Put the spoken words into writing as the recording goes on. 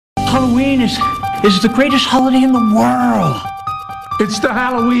Halloween is the greatest holiday in the world. It's the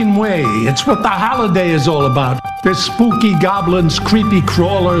Halloween way. It's what the holiday is all about. There's spooky goblins, creepy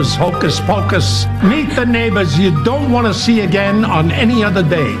crawlers, hocus pocus. Meet the neighbors you don't want to see again on any other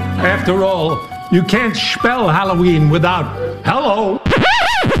day. After all, you can't spell Halloween without hello.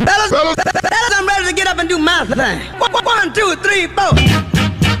 Fellas, I'm ready to get up and do my thing. 1, 2, 3, 4.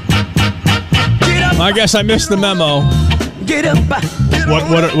 I guess I missed the memo. Get up.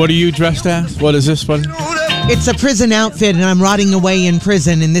 What are you dressed as? What is this one? It's a prison outfit, and I'm rotting away in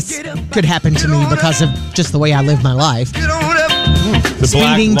prison, and this could happen to me because of just the way I live my life. The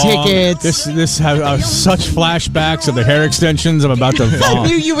Speeding black long, tickets. This has such flashbacks of the hair extensions. I'm about to vom. I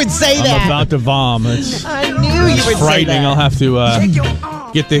knew you would say that. I'm about to vom. I knew you would say frightening. that. I'll have to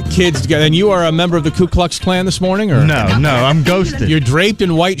get the kids together. And you are a member of the Ku Klux Klan this morning, or no? I'm ghosted. You're draped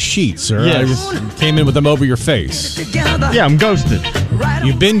in white sheets, sir. Yes. I just came in with them over your face. Yeah, I'm ghosted.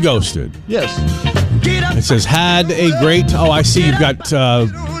 You've been ghosted. Yes. It says had a great. Oh, I see.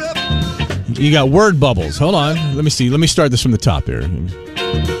 You've got word bubbles. Hold on. Let me see. Let me start this from the top here.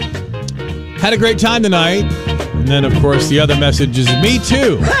 Had a great time tonight. And then, of course, the other message is me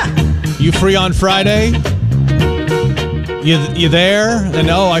too. You free on Friday? You there? And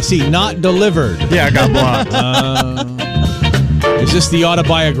I see. Not delivered. Yeah, I got blocked. Is this the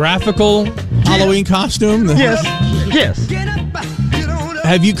autobiographical Halloween costume? Yes.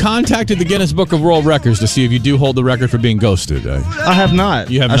 Have you contacted the Guinness Book of World Records to see if you do hold the record for being ghosted? I have not.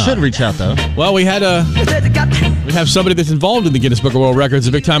 You have not. I should reach out, though. Well, we have somebody that's involved in the Guinness Book of World Records,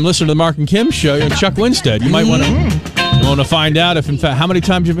 a big-time listener to the Marc and Kim Show, Chuck Winstead. You might want to find out if, in fact, how many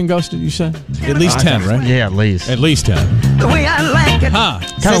times you've been ghosted, you said? At least 10, right? Yeah, at least. At least 10. The way I like it.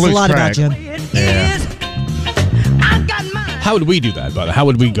 Says a lot about you. Yeah. How would we do that, brother? How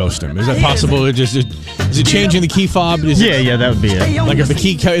would we ghost him? Is that possible? Is it changing the key fob? Yeah, that would be it. Like if the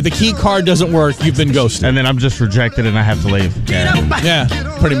key card doesn't work, you've been ghosted. And then I'm just rejected and I have to leave. Yeah,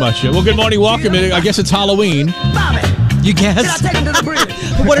 pretty much. Yeah. Well, good morning, welcome. I guess it's Halloween. You guess?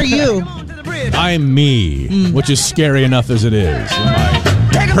 What are you? I'm me, which is scary enough as it is.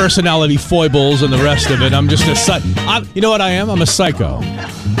 My personality foibles and the rest of it. I'm just a Sutton. You know what I am? I'm a psycho.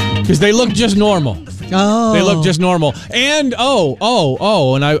 Because they look just normal. Oh. They look just normal. And,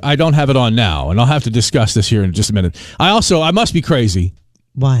 and I don't have it on now, and I'll have to discuss this here in just a minute. I must be crazy.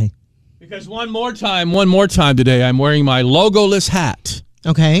 Why? Because one more time today, I'm wearing my logoless hat.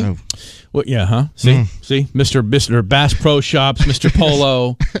 Okay. Oh. Well, yeah, huh? See? Mr. Bass Pro Shops, Mr.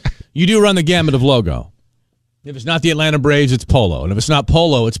 Polo. You do run the gamut of logo. If it's not the Atlanta Braves, it's Polo. And if it's not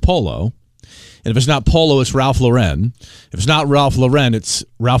Polo, it's Polo. And if it's not Polo, it's Ralph Lauren. If it's not Ralph Lauren, it's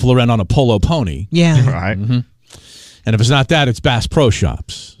Ralph Lauren on a polo pony. Yeah. Right. Mm-hmm. And if it's not that, it's Bass Pro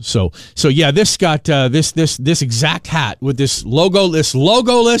Shops. So yeah, this got this exact hat with this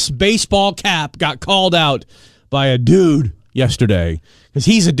logoless baseball cap got called out by a dude yesterday because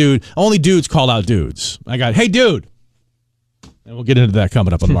he's a dude. Only dudes call out dudes. I got, hey dude. And we'll get into that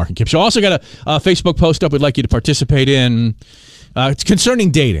coming up on the Marc and Kim Show. Also got a Facebook post up we'd like you to participate in. It's concerning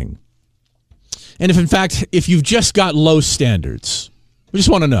dating. And if you've just got low standards, we just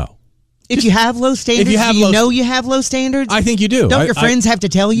want to know. If you have low standards, do you know you have low standards? I think you do. Don't your friends have to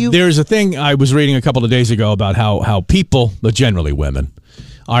tell you? There's a thing I was reading a couple of days ago about how people, but generally women,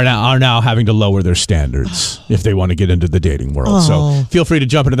 are now having to lower their standards if they want to get into the dating world. Oh. So feel free to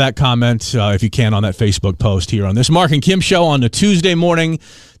jump into that comment if you can on that Facebook post here on this Marc and Kim Show on a Tuesday morning,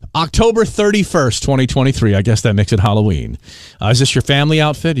 October 31st, 2023. I guess that makes it Halloween. Is this your family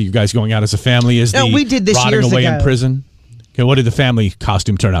outfit? Are you guys going out as a family? We did this rotting years away ago. in prison? Okay, what did the family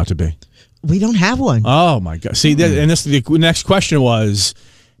costume turn out to be? We don't have one. Oh, my God. See, and the next question was,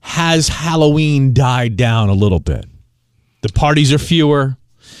 has Halloween died down a little bit? The parties are fewer,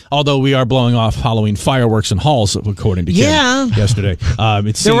 although we are blowing off Halloween fireworks in halls, according to Kim yesterday.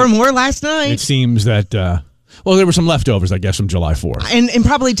 There were more last night. It seems that, there were some leftovers, I guess, from July 4th. And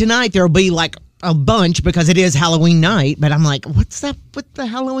probably tonight there will be like a bunch because it is Halloween night. But I'm like, what's up with the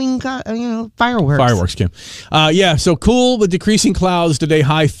Halloween fireworks? Fireworks, Kim. So cool with decreasing clouds today,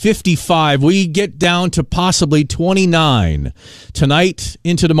 high 55. We get down to possibly 29 tonight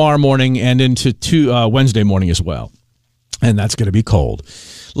into tomorrow morning and into Wednesday morning as well. And that's going to be cold.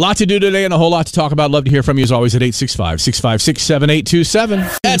 Lot to do today and a whole lot to talk about. Love to hear from you as always at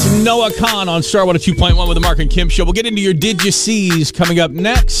 865-656-7827. That's Noah Khan on Star 102.1 with the Marc and Kim Show. We'll get into your Did You Sees coming up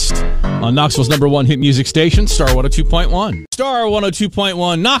next on Knoxville's #1 hit music station, Star 102.1. Star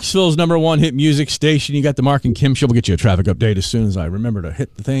 102.1, Knoxville's #1 hit music station. You got the Marc and Kim Show. We'll get you a traffic update as soon as I remember to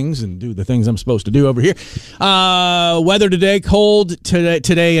hit the things and do the things I'm supposed to do over here. Weather today, cold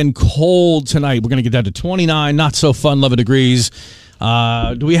today and cold tonight. We're going to get down to 29, not so fun, 11 degrees.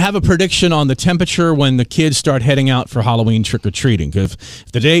 Do we have a prediction on the temperature when the kids start heading out for Halloween trick-or-treating? Because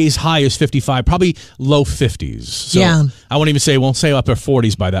if the day's high is 55, probably low 50s. So Yeah. I won't say upper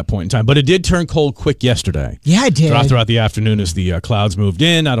 40s by that point in time. But it did turn cold quick yesterday. Yeah, it did. Throughout the afternoon as the clouds moved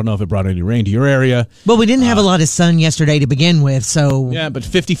in. I don't know if it brought any rain to your area. Well, we didn't have a lot of sun yesterday to begin with, so... Yeah, but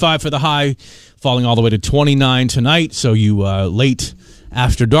 55 for the high, falling all the way to 29 tonight. So you late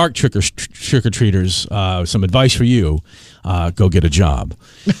after dark trick-or-treaters, some advice for you. Go get a job.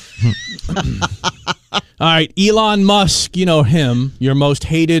 All right, Elon Musk, you know him, your most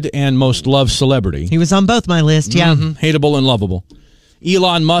hated and most loved celebrity. He was on both my list, yeah. Hateable and lovable.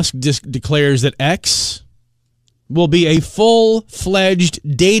 Elon Musk declares that X will be a full-fledged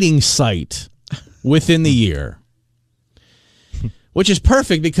dating site within the year. Which is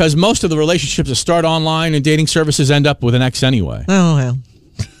perfect because most of the relationships that start online and dating services end up with an X anyway. Oh, well.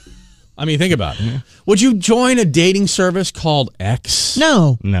 I mean, think about it. Would you join a dating service called X?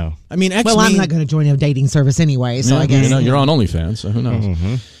 No. I mean, X. Well, I'm not going to join a dating service anyway, so I guess. You're on OnlyFans, so who knows?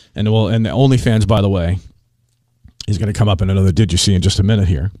 And the OnlyFans, by the way, is going to come up in another Did You See in just a minute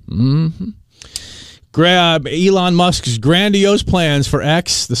here. Grab Elon Musk's grandiose plans for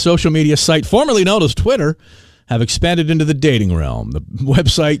X, the social media site formerly known as Twitter, have expanded into the dating realm. The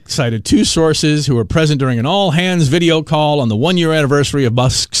website cited two sources who were present during an all-hands video call on the one-year anniversary of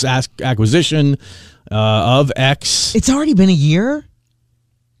Musk's acquisition of X. It's already been a year?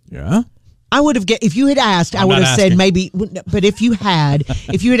 Yeah. I would have if you had asked, I would have said maybe, but if you had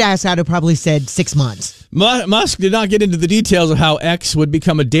asked, I'd have probably said 6 months. Musk did not get into the details of how X would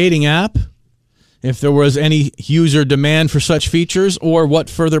become a dating app, if there was any user demand for such features, or what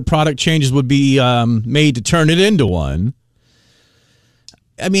further product changes would be made to turn it into one.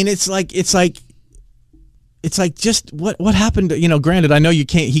 I mean, it's like just what happened. Granted, I know he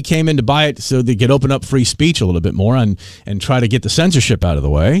came in to buy it so they could open up free speech a little bit more and try to get the censorship out of the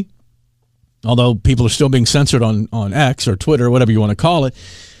way. Although people are still being censored on X or Twitter, whatever you want to call it.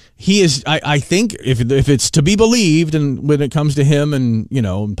 He is, I think, if it's to be believed, and when it comes to him and,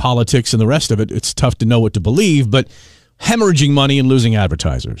 and politics and the rest of it, it's tough to know what to believe, but hemorrhaging money and losing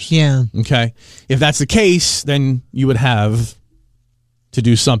advertisers. Yeah. Okay? If that's the case, then you would have to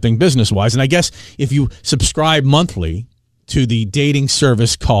do something business-wise. And I guess if you subscribe monthly to the dating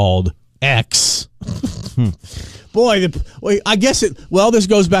service called X... Boy, I guess this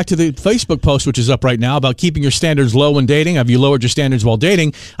goes back to the Facebook post, which is up right now, about keeping your standards low when dating. Have you lowered your standards while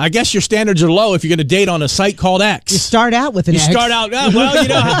dating? I guess your standards are low if you're going to date on a site called X. You start out with an X. You start out,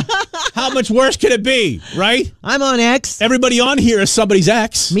 how much worse could it be, right? I'm on X. Everybody on here is somebody's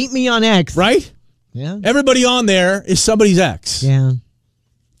ex. Meet me on X. Right? Yeah. Everybody on there is somebody's ex. Yeah.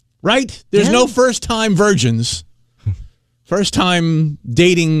 Right? There's no first-time virgins. First-time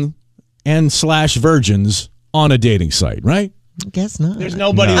dating and / virgins on a dating site, right? I guess not. There's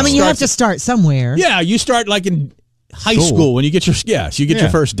nobody. I mean, you have to start somewhere. Yeah, you start like in high school when you get your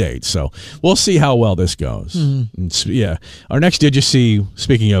first date. So we'll see how well this goes. Yeah. Our next Did You See,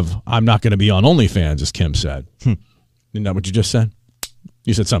 speaking of, I'm not going to be on OnlyFans, as Kim said. Isn't that what you just said?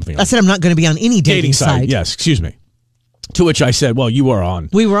 You said something. I said I'm not going to be on any dating site. Yes, excuse me. To which I said, well, you were on.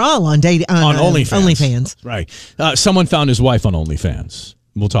 We were all on OnlyFans. Right. Someone found his wife on OnlyFans.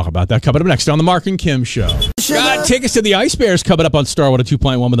 We'll talk about that coming up next on the Marc and Kim Show. Got tickets to the Ice Bears coming up on Starwater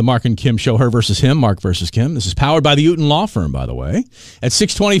 2.1 with the Marc and Kim Show. Her versus him, Mark versus Kim. This is powered by the Uton Law Firm, by the way. At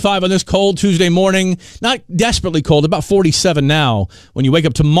 6:25 on this cold Tuesday morning. Not desperately cold, about 47 now. When you wake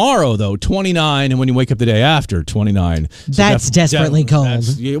up tomorrow, though, 29. And when you wake up the day after, 29. So that's desperately cold.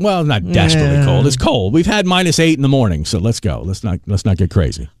 Not desperately cold. It's cold. We've had -8 in the morning, so let's go. Let's not get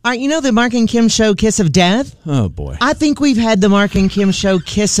crazy. All right, the Marc and Kim Show Kiss of Death? Oh, boy. I think we've had the Marc and Kim Show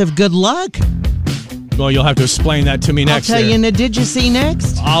Kiss of Good Luck. Well, you'll have to explain that to me next. I'll tell you in the Did You See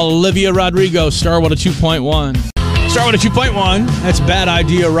next. Olivia Rodrigo, Starwater 2.1. Starwater 2.1. That's Bad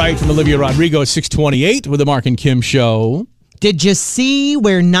Idea Right from Olivia Rodrigo at 6:28 with the Marc and Kim Show. Did you see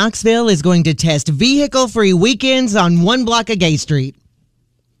where Knoxville is going to test vehicle-free weekends on one block of Gay Street?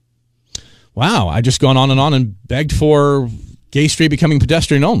 Wow, I just gone on and begged for Gay Street becoming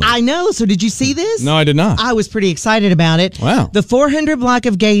pedestrian only. I know. So did you see this? No, I did not. I was pretty excited about it. Wow. The 400 block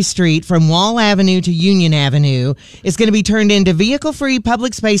of Gay Street from Wall Avenue to Union Avenue is going to be turned into vehicle-free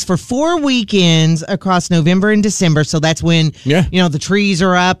public space for 4 weekends across November and December. So that's when, the trees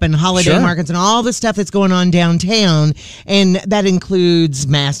are up and holiday markets and all the stuff that's going on downtown. And that includes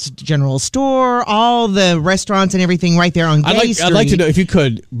Mass General Store, all the restaurants and everything right there on Gay Street. I'd like to know, if you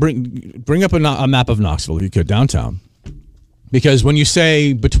could, bring up a map of Knoxville, if you could, downtown. Because when you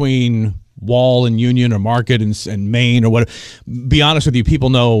say between Wall and Union or Market and Main or whatever. Be honest with you,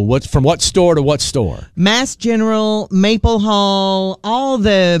 people know from what store to what store. Mass General, Maple Hall, all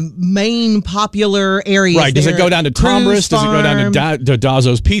the main popular areas. Right. Does it go down to Tombras? Does it go down to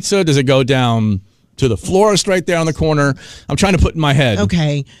Dazzo's Pizza? Does it go down to the florist right there on the corner? I'm trying to put in my head.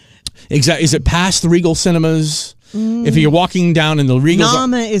 Okay. Exactly. Is it past the Regal Cinemas? If you're walking down in the Regal,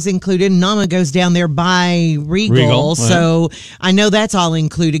 Nama is included. Nama goes down there by Regal, so I know that's all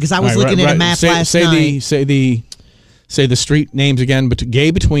included because I was looking at a map last night. Say the street names again, but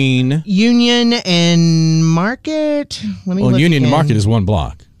gay between Union and Market. Let me look Union again. and Market is one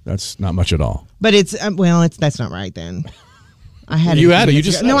block. That's not much at all. But it's that's not right then. I had you it. had it. You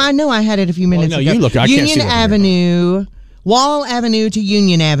just no. I know I had it a few minutes ago. You look. I can't see Union Avenue. Wall Avenue to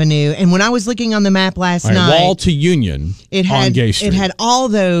Union Avenue, and when I was looking on the map last night, Wall to Union on Gay Street. It had all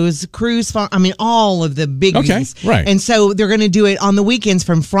those cruise farm. I mean, all of the biggies. Okay, right. And so they're going to do it on the weekends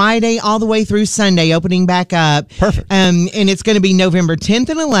from Friday all the way through Sunday, opening back up. Perfect. And it's going to be November 10th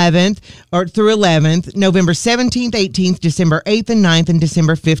and 11th, or through 11th, November 17th, 18th, December 8th and 9th, and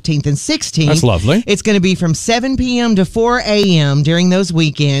December 15th and 16th. That's lovely. It's going to be from 7 p.m. to 4 a.m. during those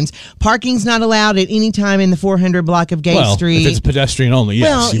weekends. Parking's not allowed at any time in the 400 block of Gay Street. If it's pedestrian only,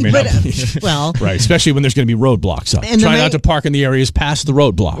 yes, you may not. Right, especially when there's going to be roadblocks up. Try not to park in the areas past the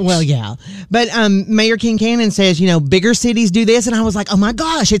roadblocks. Well, yeah. But Mayor Kincannon says, bigger cities do this. And I was like, oh my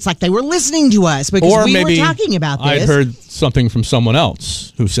gosh, it's like they were listening to us because we were talking about this. I'd heard something from someone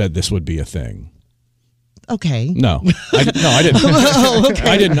else who said this would be a thing. Okay. No, I didn't. Oh, okay.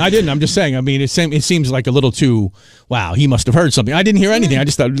 I didn't. I'm just saying. I mean, it seems like a little too. Wow, he must have heard something. I didn't hear anything. I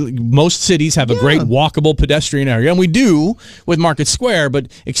just thought most cities have a great walkable pedestrian area, and we do with Market Square. But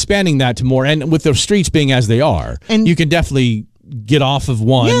expanding that to more, and with the streets being as they are, and you can definitely get off of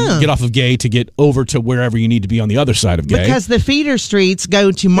get off of Gay to get over to wherever you need to be on the other side of Gay. Because the feeder streets go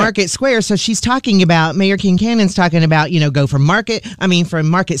to Market Square, so she's talking about, Mayor Kincannon's talking about, go from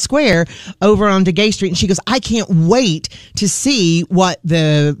Market Square over onto Gay Street, and she goes, I can't wait to see what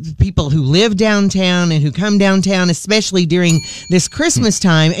the people who live downtown and who come downtown, especially during this Christmas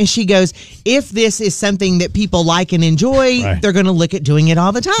time, and she goes, if this is something that people like and enjoy, they're going to look at doing it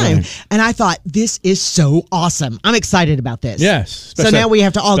all the time. Right. And I thought, this is so awesome. I'm excited about this. Yes. So now we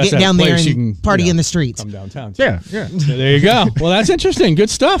have to all get down there and party in the streets. Come downtown. Yeah. So there you go. Well, that's interesting.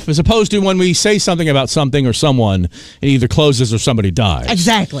 Good stuff. As opposed to when we say something about something or someone, it either closes or somebody dies.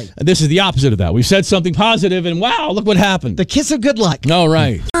 Exactly. This is the opposite of that. We've said something positive, and wow, look what happened. The kiss of good luck. All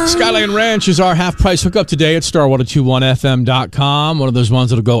right. Skyline Ranch is our half-price hookup today at star1021fm.com. One of those ones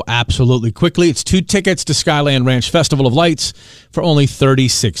that'll go absolutely quickly. It's 2 tickets to Skyline Ranch Festival of Lights for only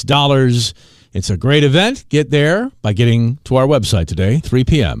 $36. It's a great event. Get there by getting to our website today, 3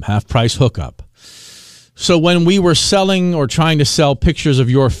 p.m., half-price hookup. So when we were selling or trying to sell pictures of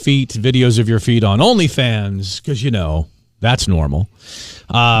your feet, videos of your feet on OnlyFans, because, that's normal,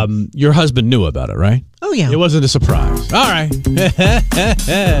 your husband knew about it, right? Oh, yeah. It wasn't a surprise. All right.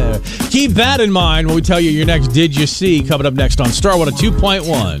 Keep that in mind when we tell you your next Did You See coming up next on Starwater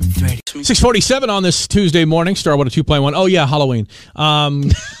 2.1. 6:47 on this Tuesday morning, Starwater 2.1. Oh, yeah, Halloween.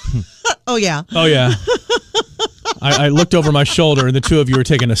 Oh, yeah. Oh, yeah. I looked over my shoulder, and the two of you were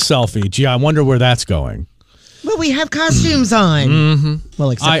taking a selfie. Gee, I wonder where that's going. Well, we have costumes on. Mm-hmm.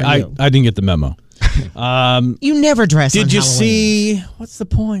 Well, except for you. I didn't get the memo. You never dress on Did you Halloween. see? What's the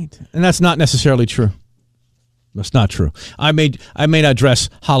point? And that's not necessarily true. That's not true. I may not dress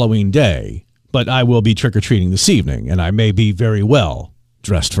Halloween Day, but I will be trick-or-treating this evening, and I may be very well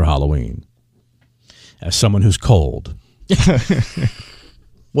dressed for Halloween. As someone who's cold.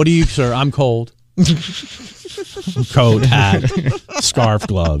 What do you, sir? I'm cold. Coat, hat, scarf,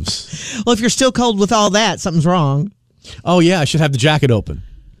 gloves. Well, if you're still cold with all that, something's wrong. Oh, yeah, I should have the jacket open.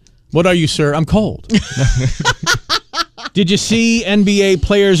 What are you, sir? I'm cold. Did you see NBA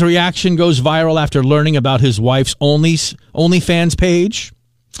player's reaction goes viral after learning about his wife's OnlyFans page?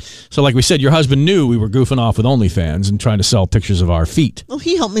 So like we said, your husband knew we were goofing off with OnlyFans and trying to sell pictures of our feet. Well,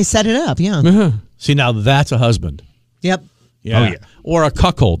 he helped me set it up, yeah. Uh-huh. See, now that's a husband. Yep. Yeah. Oh, yeah. Or a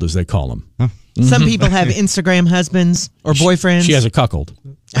cuckold, as they call them. Huh? Some people have Instagram husbands or boyfriends. She has a cuckold.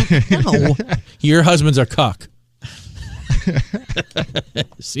 No. Your husband's a cuck.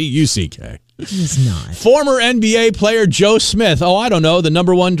 C-U-C-K. He's not. Former NBA player Joe Smith, I don't know, the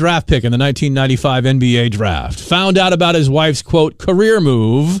number 1 draft pick in the 1995 NBA draft, found out about his wife's, quote, career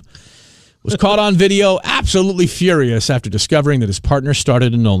move, was caught on video absolutely furious after discovering that his partner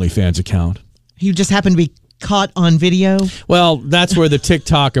started an OnlyFans account. He just happened to be caught on video? Well, that's where the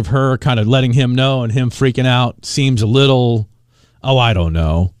TikTok of her kind of letting him know and him freaking out seems a little, I don't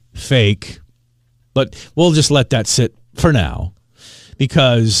know, fake. But we'll just let that sit for now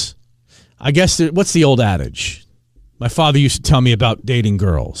because I guess, what's the old adage? My father used to tell me about dating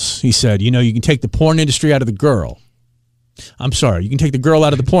girls. He said, you can take the porn industry out of the girl. I'm sorry, you can take the girl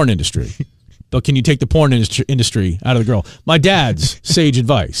out of the porn industry. But can you take the porn industry out of the girl? My dad's sage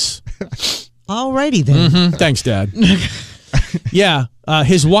advice. Alrighty then. Mm-hmm. Thanks, Dad. Yeah,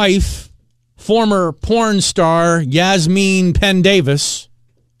 his wife, former porn star Yasmin Penn Davis.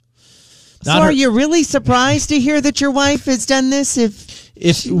 So are you really surprised to hear that your wife has done this?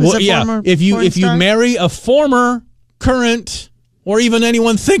 If you marry a former, current, or even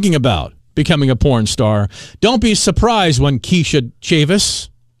anyone thinking about becoming a porn star, don't be surprised when Keisha Chavis,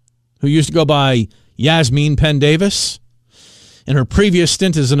 who used to go by Yasmin Penn Davis, in her previous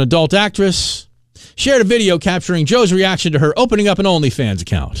stint as an adult actress, shared a video capturing Joe's reaction to her opening up an OnlyFans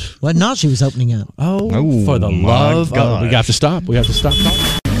account. What not she was opening up? Oh, for the love. We have to stop. We have to stop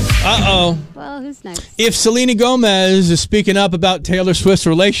talking. Uh-oh. Well, who's next? If Selena Gomez is speaking up about Taylor Swift's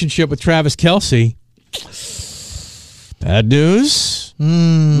relationship with Travis Kelce, bad news.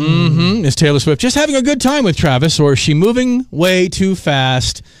 Is Taylor Swift just having a good time with Travis, or is she moving way too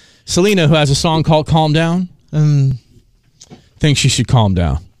fast? Selena, who has a song called Calm Down, thinks she should calm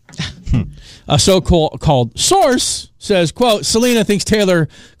down. A so-called source says, quote, Selena thinks Taylor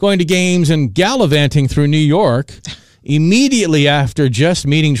going to games and gallivanting through New York immediately after just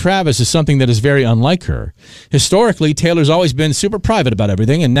meeting Travis is something that is very unlike her. Historically, Taylor's always been super private about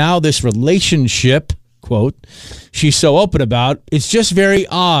everything, and now this relationship, quote, she's so open about, it's just very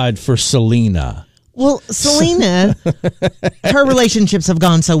odd for Selena. Well, Selena, her relationships have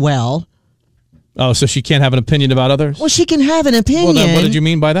gone so well. Oh, so she can't have an opinion about others? Well, she can have an opinion. Well, then what did you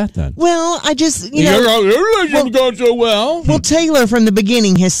mean by that, then? Well, I just, Your relationship's going so well. Well, Taylor from the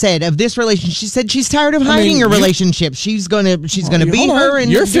beginning has said of this relationship, she said she's tired of hiding her relationship. She's gonna be her and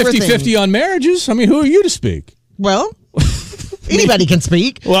you're 50-50 on marriages. I mean, who are you to speak? Well, anybody can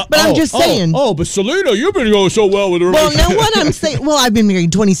speak. Well, but I'm just saying. But Selena, you've been going so well with her relationship. Well, no, what I'm saying. Well, I've been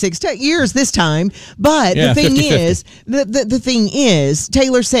married 26 years this time, but the thing 50-50. is, the thing is,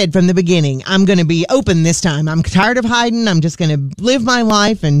 Taylor said from the beginning, I'm going to be open this time. I'm tired of hiding. I'm just going to live my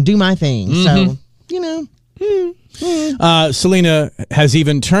life and do my thing. Mm-hmm. So, Selena has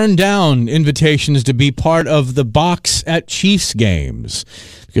even turned down invitations to be part of the box at Chiefs games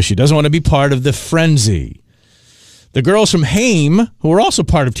because she doesn't want to be part of the frenzy. The girls from Haim, who are also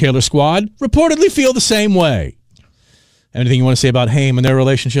part of Taylor's squad, reportedly feel the same way. Anything you want to say about Haim and their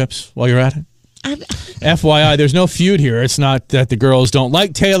relationships while you're at it? FYI, there's no feud here. It's not that the girls don't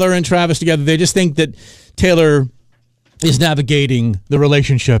like Taylor and Travis together. They just think that Taylor is navigating the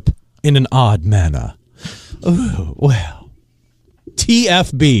relationship in an odd manner. Ooh, well.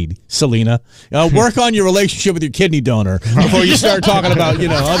 TFB, Selena. Work on your relationship with your kidney donor before you start talking about,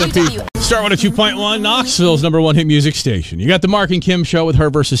 other people. Start with a 2.1, Knoxville's #1 hit music station. You got the Marc and Kim Show with Her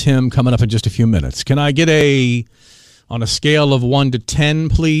versus Him coming up in just a few minutes. Can I get on a scale of 1 to 10,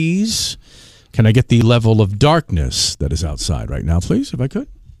 please? Can I get the level of darkness that is outside right now, please, if I could?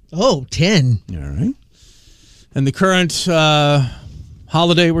 10. All right. And the current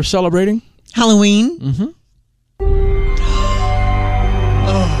holiday we're celebrating? Halloween. Mm-hmm.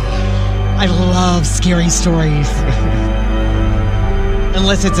 I love scary stories.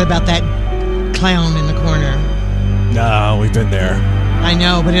 Unless it's about that clown in the corner. No, we've been there. I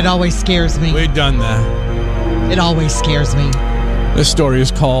know, but it always scares me. We've done that. It always scares me. This story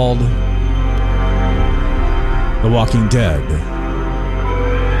is called The Walking Dead.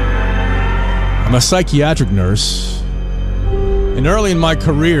 I'm a psychiatric nurse, and early in my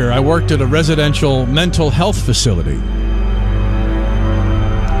career, I worked at a residential mental health facility.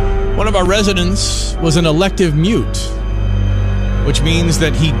 One of our residents was an elective mute, which means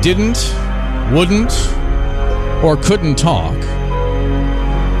that he didn't, wouldn't, or couldn't talk.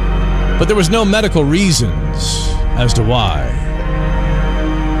 But there was no medical reasons as to why.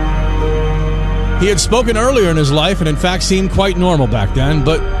 He had spoken earlier in his life and in fact seemed quite normal back then,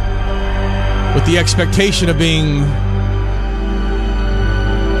 but with the expectation of being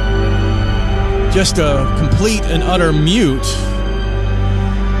just a complete and utter mute,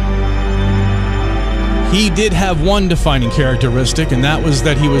 he did have one defining characteristic, and that was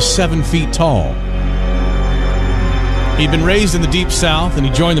that he was 7 feet tall. He'd been raised in the Deep South, and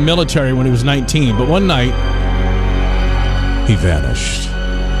he joined the military when he was 19, but one night, he vanished.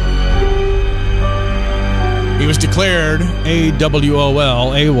 He was declared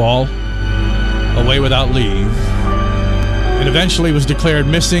AWOL, away without leave, and eventually was declared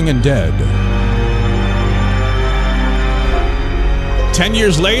missing and dead. 10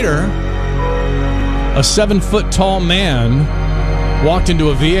 years later, a 7-foot-tall man walked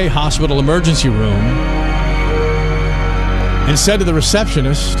into a VA hospital emergency room and said to the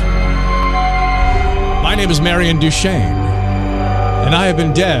receptionist, My name is Marion Duchesne, and I have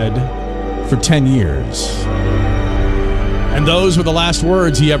been dead for 10 years. And those were the last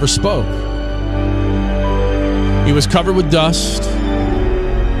words he ever spoke. He was covered with dust,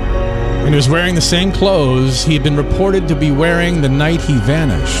 and he was wearing the same clothes he had been reported to be wearing the night he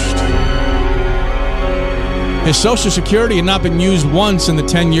vanished. His Social Security had not been used once in the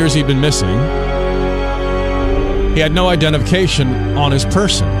 10 years he'd been missing. He had no identification on his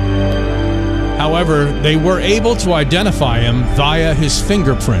person. However, they were able to identify him via his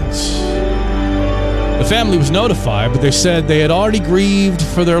fingerprints. The family was notified, but they said they had already grieved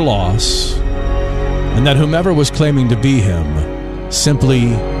for their loss, and that whomever was claiming to be him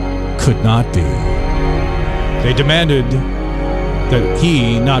simply could not be. They demanded that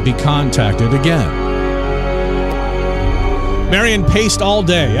he not be contacted again. Marion paced all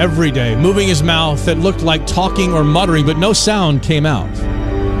day, every day, moving his mouth that looked like talking or muttering, but no sound came out.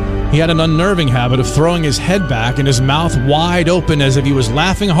 He had an unnerving habit of throwing his head back and his mouth wide open as if he was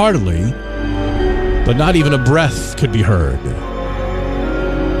laughing heartily, but not even a breath could be heard.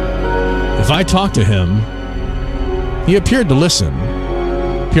 If I talked to him, he appeared to listen,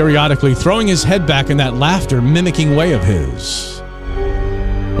 periodically throwing his head back in that laughter mimicking way of his.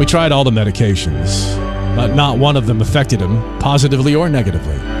 We tried all the medications, but not one of them affected him, positively or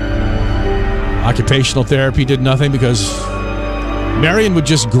negatively. Occupational therapy did nothing because Marion would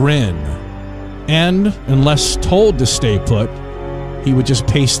just grin, and unless told to stay put, he would just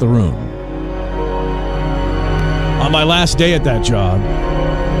pace the room. On my last day at that job,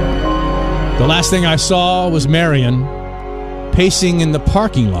 the last thing I saw was Marion pacing in the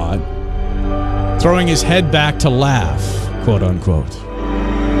parking lot, throwing his head back to laugh, quote unquote.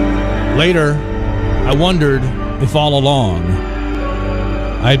 Later, I wondered if all along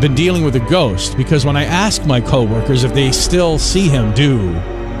I had been dealing with a ghost, because when I asked my coworkers if they still see him do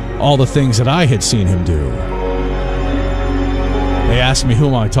all the things that I had seen him do, they asked me, who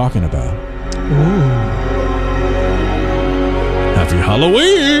am I talking about? Ooh. Happy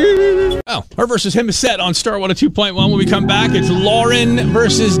Halloween! Oh, her versus him is set on Star 102.1. When we come back, it's Lauren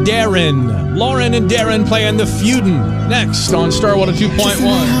versus Darren. Lauren and Darren playing the feudin' next on Star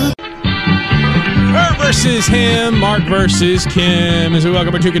 102.1. Her versus him, Mark versus Kim, as we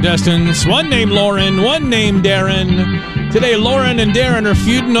welcome our two contestants. One named Lauren, one named Darren. Today, Lauren and Darren are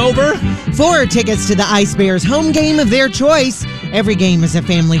feuding over 4 tickets to the Ice Bears home game of their choice. Every game is a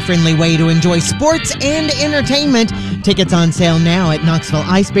family-friendly way to enjoy sports and entertainment. Tickets on sale now at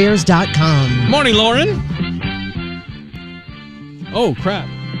KnoxvilleIceBears.com. Morning, Lauren. Oh, crap.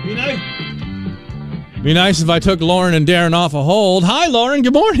 Be nice if I took Lauren and Darren off a hold. Hi, Lauren.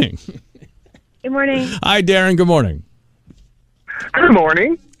 Good morning. Good morning. Hi, Darren. Good morning. Good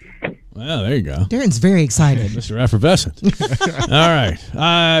morning. Well, there you go. Darren's very excited. Mr. Effervescent. All right.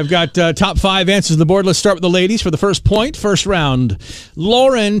 I've got top 5 answers on the board. Let's start with the ladies for the first point. First round.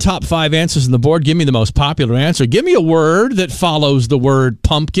 Lauren, top 5 answers on the board. Give me the most popular answer. Give me a word that follows the word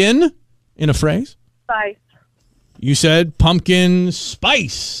pumpkin in a phrase. Spice. You said pumpkin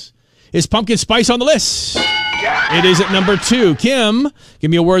spice. Is pumpkin spice on the list? Yeah. It is at number 2. Kim,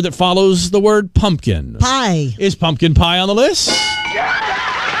 give me a word that follows the word pumpkin. Pie. Is pumpkin pie on the list?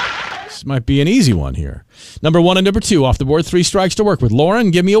 Yeah. This might be an easy one here. Number 1 and number 2 off the board. 3 strikes to work with.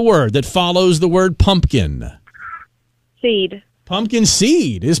 Lauren, give me a word that follows the word pumpkin. Seed. Pumpkin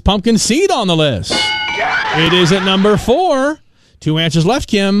seed. Is pumpkin seed on the list? Yeah. It is at number 4. 2 answers left,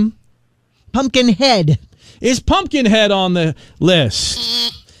 Kim. Pumpkin head. Is pumpkin head on the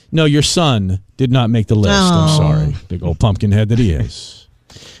list? No, your son did not make the list. I'm sorry. Big old pumpkin head that he is.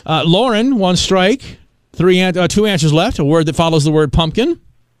 Lauren, 1 strike. 2 answers left. A word that follows the word pumpkin.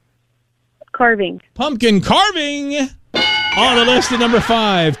 Carving. Pumpkin carving on the list at number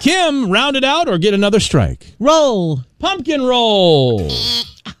 5. Kim, round it out or get another strike. Roll. Pumpkin roll.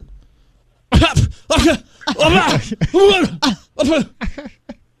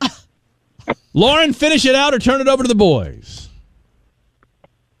 Lauren, finish it out or turn it over to the boys.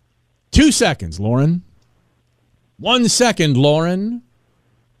 2 seconds, Lauren. 1 second, Lauren.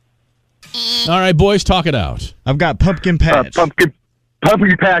 All right, boys, talk it out. I've got pumpkin patch.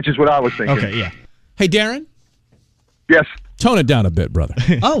 Pumpkin patch is what I was thinking. Okay, yeah. Hey, Darren? Yes. Tone it down a bit, brother.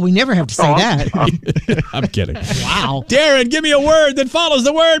 Oh, we never have to say that. I'm kidding. Wow. Darren, give me a word that follows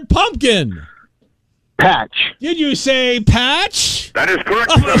the word pumpkin. Patch. Did you say patch? That is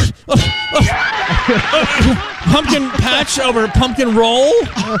correct, sir. Pumpkin patch over pumpkin roll?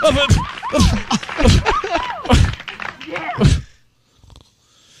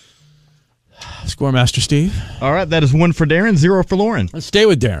 Scoremaster Steve. All right, that is 1 for Darren, 0 for Lauren. Let's stay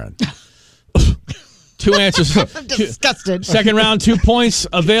with Darren. 2 answers. I'm disgusted. Second round, 2 points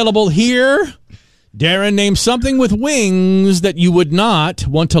available here. Darren, name something with wings that you would not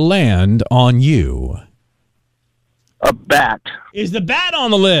want to land on you. A bat. Is the bat on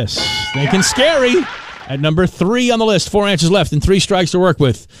the list? Thinking scary. At number 3 on the list, 4 answers left and 3 strikes to work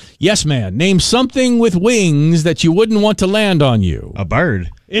with. Yes, man. Name something with wings that you wouldn't want to land on you. A bird.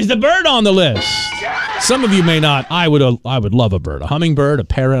 Is the bird on the list? Some of you may not. I would love a bird. A hummingbird, a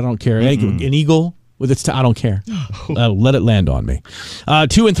parrot, I don't care. An eagle with its I don't care. Let it land on me.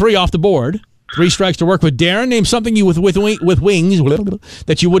 2 and 3 off the board. 3 strikes to work with. Darren, name something you with wings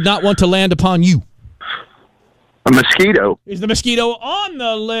that you would not want to land upon you. A mosquito. Is the mosquito on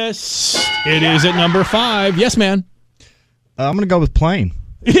the list? It is at number 5. Yes, man. I'm going to go with plane.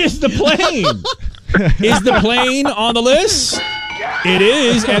 Is the plane? Is the plane on the list? It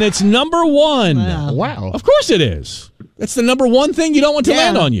is, and it's number 1. Wow. Of course it is. That's the number 1 thing you don't want to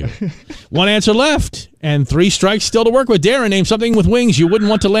land on you. 1 answer left, and 3 strikes still to work with. Darren, name something with wings you wouldn't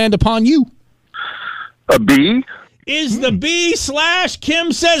want to land upon you. A bee. Is the bee /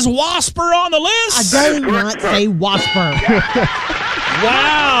 Kim says wasper on the list? I did not say wasper.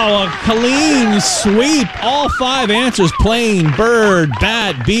 Wow, a clean sweep. All 5 answers, plane, bird,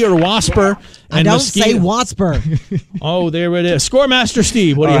 bat, bee, or wasper. And I don't mosquito. say wasper. Oh, there it is. Scoremaster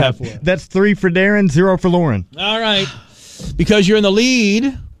Steve, what do you have for it? That's 3 for Darren, 0 for Lauren. All right. Because you're in the lead,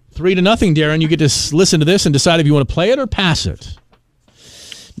 3-0, Darren, you get to listen to this and decide if you want to play it or pass it.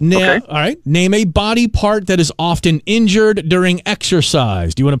 Okay. All right. Name a body part that is often injured during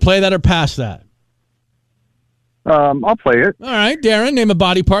exercise. Do you want to play that or pass that? I'll play it. All right, Darren, name a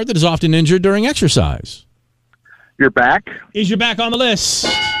body part that is often injured during exercise. Your back. Is your back on the list?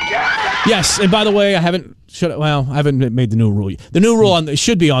 Yes. And by the way, I haven't made the new rule. The new rule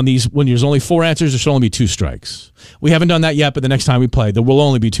should be on these when there's only 4 answers, there should only be 2 strikes. We haven't done that yet, but the next time we play, there will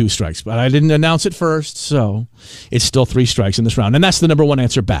only be 2 strikes. But I didn't announce it first, so it's still 3 strikes in this round. And that's the number 1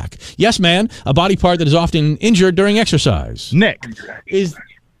 answer back. Yes, man, a body part that is often injured during exercise. Neck. Hey,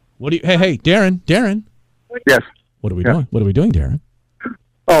 Darren. Yes. What are we doing? What are we doing, Darren?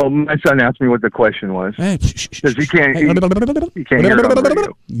 Oh, my son asked me what the question was. Hey, Because he can't hear it on the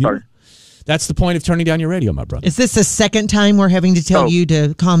radio. Sorry. That's the point of turning down your radio, my brother. Is this the second time we're having to tell you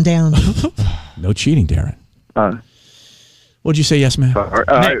to calm down? No cheating, Darren. What'd you say, yes, man?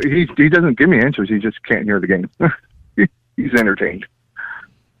 He doesn't give me answers. He just can't hear the game. He's entertained.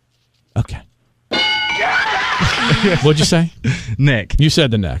 Okay. What'd you say? Neck. You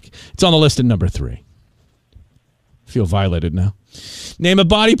said the neck. It's on the list at number 3. Feel violated now. Name a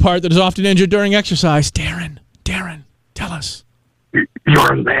body part that is often injured during exercise. Darren, tell us.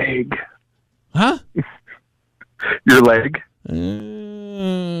 Your leg. Huh? Your leg.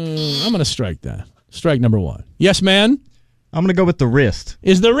 I'm going to strike that. Strike number 1. Yes, man? I'm going to go with the wrist.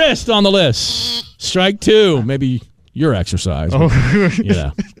 Is the wrist on the list? Strike 2. Maybe your exercise.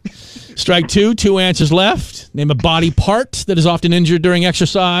 Yeah. Strike 2. 2 answers left. Name a body part that is often injured during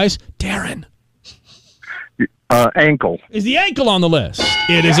exercise. Darren. Ankle. Is the ankle on the list?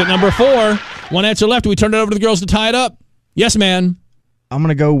 It is at number 4. 1 answer left. We turn it over to the girls to tie it up. Yes, man. I'm going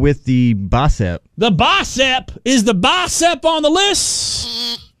to go with the bicep. The bicep. Is the bicep on the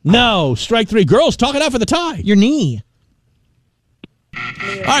list? No. Strike 3. Girls, talk it out for the tie. Your knee.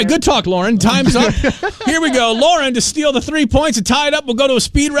 All right, good talk, Lauren. Time's up. Here we go. Lauren, to steal the 3 points and tie it up, we'll go to a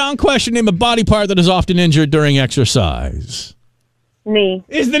speed round question. Name a body part that is often injured during exercise. Knee.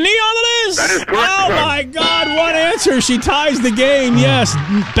 Is the knee on the list? That is correct. Oh, my God. 1 answer. She ties the game. Yes.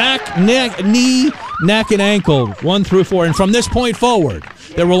 Back, neck, knee, neck, and ankle. 1 through 4. And from this point forward,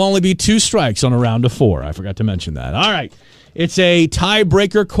 there will only be 2 strikes on a round of 4. I forgot to mention that. All right. It's a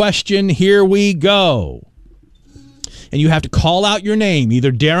tiebreaker question. Here we go. And you have to call out your name,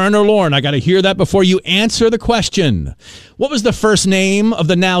 either Darren or Lauren. I got to hear that before you answer the question. What was the first name of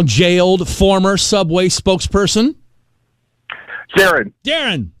the now jailed former Subway spokesperson?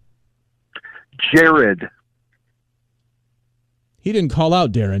 Darren. Jared. He didn't call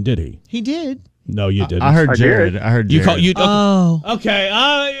out Darren, did he? He did. No, you didn't. I heard Jared. I heard Jared. Okay.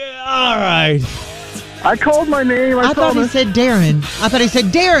 All right. I called my name. I thought he said Darren. I thought he said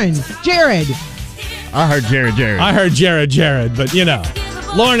Darren. Jared. I heard Jared. I heard Jared, but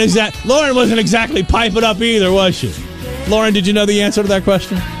Lauren wasn't exactly piping up either, was she? Lauren, did you know the answer to that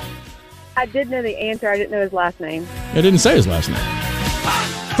question? I did know the answer. I didn't know his last name. It didn't say his last name.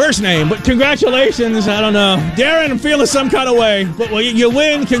 First name, but congratulations. I don't know. Darren, I'm feeling some kind of way. But you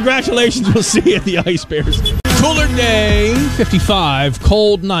win. Congratulations. We'll see you at the Ice Bears. Cooler day, 55.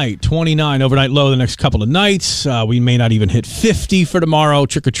 Cold night, 29. Overnight low the next couple of nights. We may not even hit 50 for tomorrow.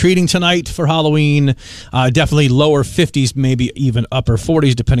 Trick-or-treating tonight for Halloween. Definitely lower 50s, maybe even upper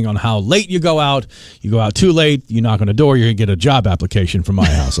 40s, depending on how late you go out. You go out too late, you knock on the door, you're going to get a job application from my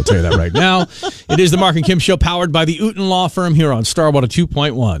house. I'll tell you that right now. It is the Marc and Kim Show, powered by the Uten Law Firm here on Star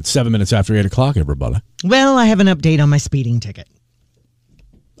 2.1. 7 minutes after 8 o'clock, everybody. Well, I have an update on my speeding ticket.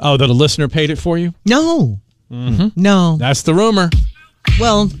 Oh, that a listener paid it for you? No. Mm-hmm. No. That's the rumor.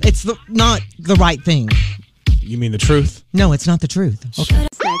 Well, it's not the right thing. You mean the truth? No, it's not the truth. Okay.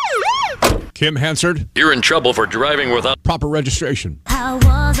 Kim Hansard. You're in trouble for driving without proper registration. How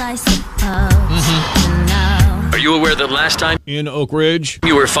was I supposed to know? Are you aware that last time in Oak Ridge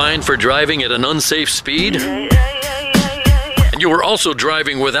you were fined for driving at an unsafe speed? And you were also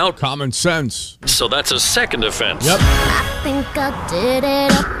driving without common sense. So that's a second offense. Yep. I think I did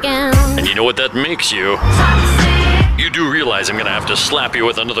it again. And you know what that makes you? You do realize I'm going to have to slap you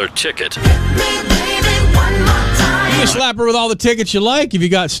with another ticket. You can slap her with all the tickets you like if you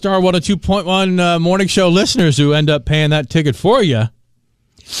got Star 2.1 morning show listeners who end up paying that ticket for you.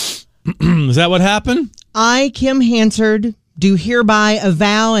 Is that what happened? I, Kim Hansard, do hereby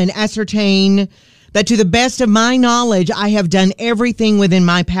avow and ascertain that to the best of my knowledge, I have done everything within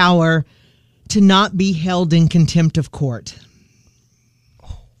my power to not be held in contempt of court.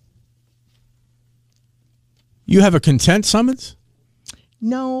 You have a contempt summons?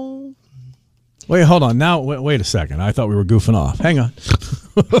 No. Wait, hold on. Now, wait a second. I thought we were goofing off. Hang on.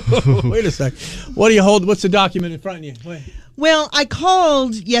 Wait a second. What do you hold? What's the document in front of you? Wait. Well, I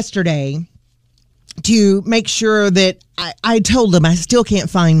called yesterday to make sure that I told them I still can't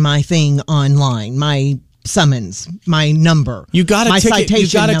find my thing online, my summons, my number. You got a ticket. You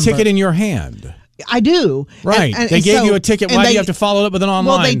got a ticket in your hand. I do. Right. They gave you a ticket. Why do you have to follow it up with an online?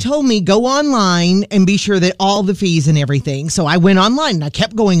 Well, they told me go online and be sure that all the fees and everything. So I went online and I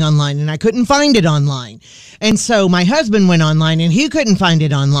kept going online and I couldn't find it online. And so my husband went online and he couldn't find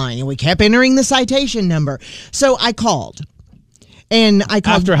it online. And we kept entering the citation number. So I called. And I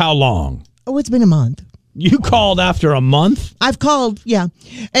called. After how long? Oh, it's been a month. You called after a month? I've called, yeah.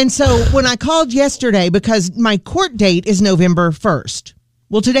 And so when I called yesterday, because my court date is November 1st.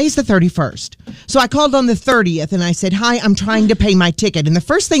 Well, today's the 31st. So I called on the 30th and I said, hi, I'm trying to pay my ticket. And the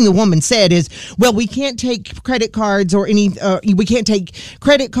first thing the woman said is, well, we can't take credit cards or we can't take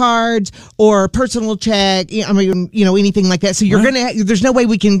credit cards or personal check. I mean, anything like that. So you're there's no way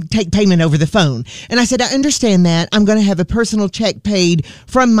we can take payment over the phone. And I said, I understand that. I'm going to have a personal check paid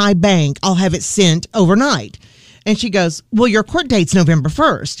from my bank. I'll have it sent overnight. And she goes, well, your court date's November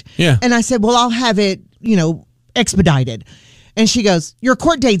 1st. Yeah. And I said, well, I'll have it, expedited. And she goes, your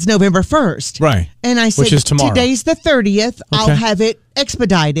court date's November 1st. Right. And I said, which is tomorrow. Today's the 30th. Okay. I'll have it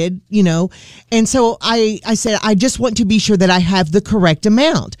expedited, And so I said, I just want to be sure that I have the correct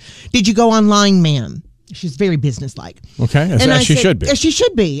amount. Did you go online, ma'am? She's very businesslike. Okay, as she should be. As she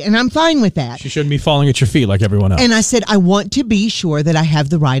should be, and I'm fine with that. She shouldn't be falling at your feet like everyone else. And I said, I want to be sure that I have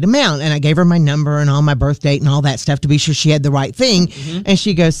the right amount. And I gave her my number and all my birth date and all that stuff to be sure she had the right thing. Mm-hmm. And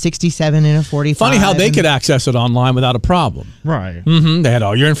she goes, 67 and a 45. Funny how they could access it online without a problem. Right. Mm-hmm. They had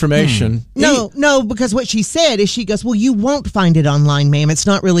all your information. No, because what she said is she goes, well, you won't find it online, ma'am. It's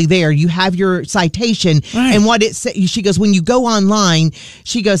not really there. You have your citation. Right. And what it says, she goes, when you go online,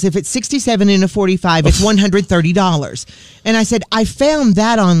 she goes, if it's 67 and a 45, it's $130. And I said, I found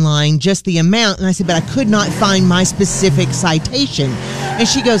that online, just the amount. And I said, but I could not find my specific citation. And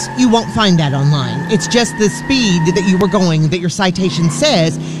she goes, you won't find that online. It's just the speed that you were going that your citation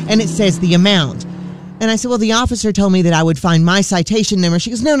says, and it says the amount. And I said, well, the officer told me that I would find my citation number. She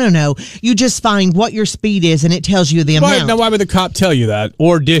goes, no. You just find what your speed is, and it tells you the amount. Now, why would the cop tell you that?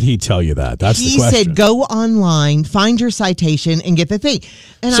 Or did he tell you that? That's the question. He said, go online, find your citation, and get the thing.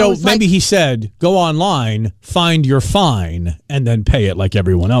 And so maybe he said, go online, find your fine, and then pay it like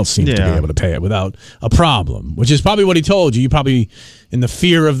everyone else seems to be able to pay it without a problem, which is probably what he told you. You probably, in the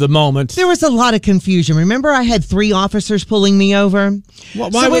fear of the moment. There was a lot of confusion. Remember, I had 3 officers pulling me over?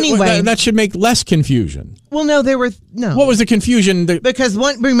 Well, anyway, that should make less confusion. Well, no, there were no. What was the confusion? Because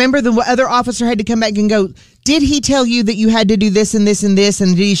remember, the other officer had to come back and go, did he tell you that you had to do this and this and this,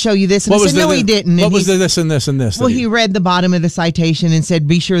 and did he show you this? And I said, no, he didn't. What was the this and this and this? Well, he read the bottom of the citation and said,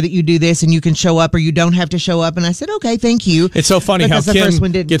 be sure that you do this and you can show up or you don't have to show up. And I said, okay, thank you. It's so funny how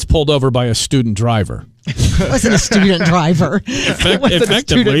Kim gets pulled over by a student driver. It wasn't a student driver.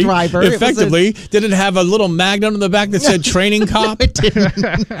 Effectively, did it have a little magnet on the back that said training cop? No, it didn't.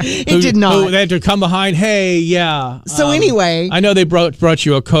 It did not. They had to come behind, hey, yeah. So anyway. I know they brought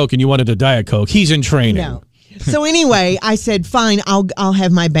you a Coke and you wanted a Diet Coke. He's in training. No. So anyway, I said, fine, I'll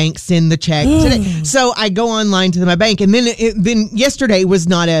have my bank send the check today. So I go online to my bank, and then yesterday was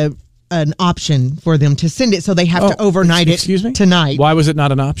not an option for them to send it, so they have to overnight it tonight. Why was it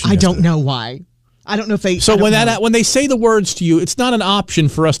not an option? I don't know why. I don't know if they. So when they say the words to you, it's not an option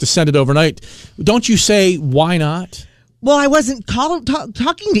for us to send it overnight. Don't you say why not? Well, I wasn't talking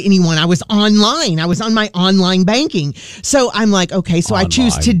to anyone. I was online. I was on my online banking. So I'm like, okay, so I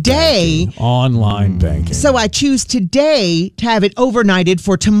choose today. Online banking. So I choose today to have it overnighted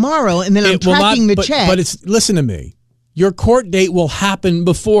for tomorrow, and then I'm tracking the check. But listen to me. Your court date will happen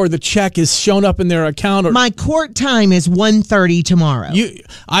before the check is shown up in their account. My court time is 1:30 tomorrow.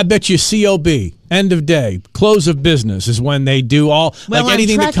 I bet you COB, end of day, close of business is when they do all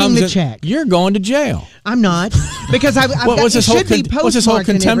anything that comes in. Check. You're going to jail. I'm not, because what's this whole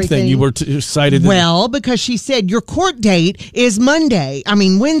contempt thing you were cited? Well, because she said your court date is Wednesday,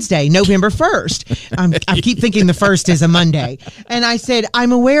 November 1st. I keep thinking the 1st is a Monday, and I said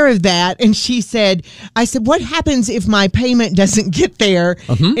I'm aware of that. And she said, I said, what happens if my payment doesn't get there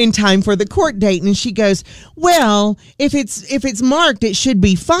in time for the court date? And she goes, well, if it's marked, it should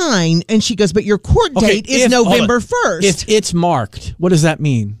be fine. And she goes, but your court date is November 1st. If it's marked, what does that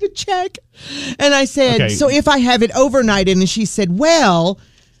mean? The check. And I said, so if I have it overnighted, and she said, well,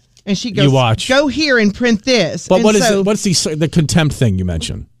 and she goes, go here and print this. But what's the contempt thing you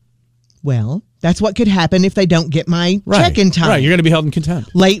mentioned? Well, that's what could happen if they don't get my check in time. Right, you're going to be held in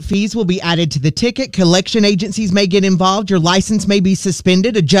contempt. Late fees will be added to the ticket. Collection agencies may get involved. Your license may be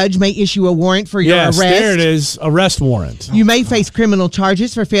suspended. A judge may issue a warrant for your arrest. There it is, arrest warrant. You may face criminal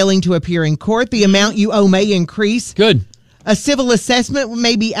charges for failing to appear in court. The amount you owe may increase. Good. A civil assessment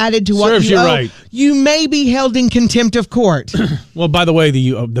may be added to what Serves you you owe. right. You may be held in contempt of court. Well, by the way,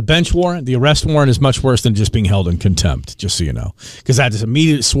 the bench warrant, the arrest warrant is much worse than just being held in contempt, just so you know. Because that is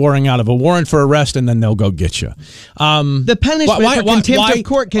immediate swearing out of a warrant for arrest, and then they'll go get you. The punishment for contempt of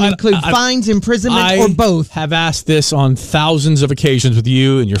court can include fines, imprisonment, or both. I have asked this on thousands of occasions with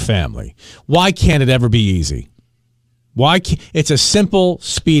you and your family. Why can't it ever be easy? It's a simple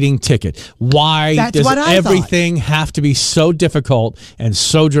speeding ticket. Why does everything have to be so difficult and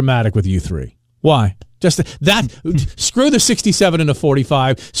so dramatic with you three? Why? Just that. Screw the 67 and a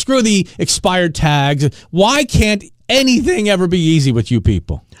 45. Screw the expired tags. Why can't anything ever be easy with you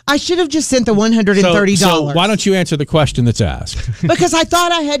people? I should have just sent the $130. So why don't you answer the question that's asked? Because I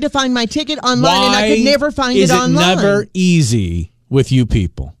thought I had to find my ticket online, and I could never find it online. Why is it never easy with you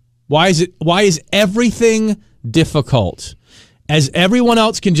people? Why is everything difficult? As everyone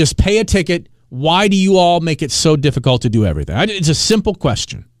else can just pay a ticket, why do you all make it so difficult to do everything? It's a simple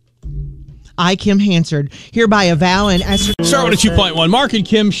question. I, Kim Hansard, hereby avow and ask. Start with a 2.1. Marc and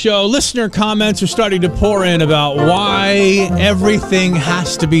Kim Show. Listener comments are starting to pour in about why everything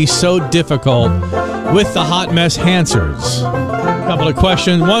has to be so difficult with the hot mess Hansards. A couple of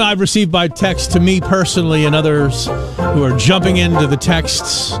questions. One I've received by text to me personally, and others who are jumping into the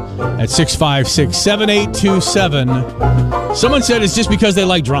texts at 656-7827. Someone said it's just because they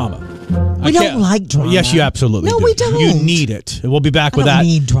like drama. We don't like drama. Yes, you absolutely do. No, we don't. You need it. We'll be back with that. I don't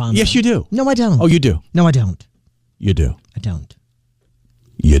need drama. Yes, you do. No, I don't. Oh, you do. No, I don't. You do. I don't.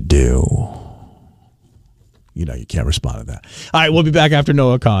 You do. You know, you can't respond to that. All right, we'll be back after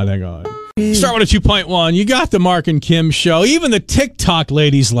Noah Khan. Hang on. Start with a 2.1. You got the Marc and Kim Show. Even the TikTok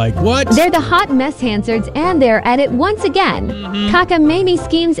ladies like, what? They're the hot mess Hansards, and they're at it once again. Cockamamie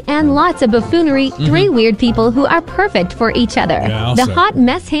schemes and lots of buffoonery. Three weird people who are perfect for each other. Yeah, the hot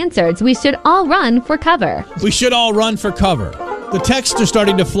mess Hansards. We should all run for cover. We should all run for cover. The texts are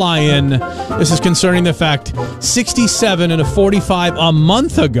starting to fly in. This is concerning the fact 67 and a 45 a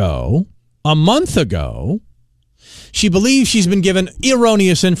month ago, she believes she's been given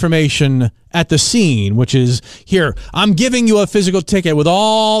erroneous information at the scene, which is, here, I'm giving you a physical ticket with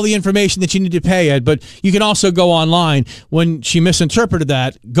all the information that you need to pay it, but you can also go online. When she misinterpreted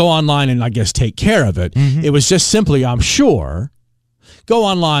that, go online and, I guess, take care of it. It was just simply, I'm sure, go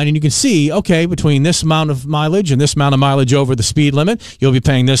online and you can see, okay, between this amount of mileage and this amount of mileage over the speed limit, you'll be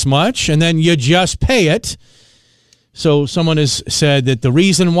paying this much, and then you just pay it. So someone has said that the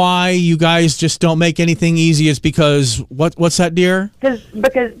reason why you guys just don't make anything easy is because, what's that, dear?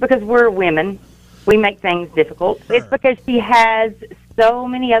 Because we're women. We make things difficult. It's because she has so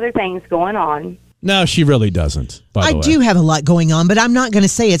many other things going on. No, she really doesn't, by the way. I do have a lot going on, but I'm not going to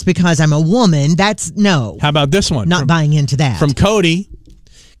say it's because I'm a woman. That's no. How about this one? Not buying into that. From Cody.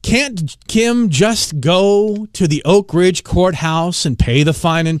 Can't Kim just go to the Oak Ridge courthouse and pay the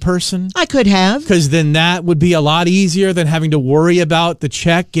fine in person? I could have. Because then that would be a lot easier than having to worry about the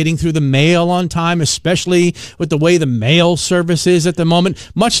check getting through the mail on time, especially with the way the mail service is at the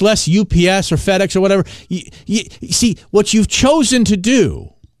moment, much less UPS or FedEx or whatever. You see, what you've chosen to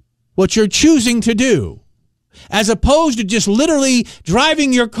do, what you're choosing to do, as opposed to just literally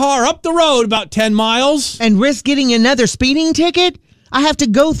driving your car up the road about 10 miles. And risk getting another speeding ticket? I have to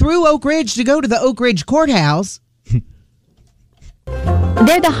go through Oak Ridge to go to the Oak Ridge courthouse.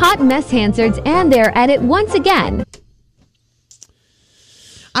 They're the hot mess Hansards, and they're at it once again.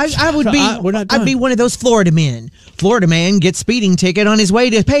 I'd be one of those Florida men. Florida man gets speeding ticket on his way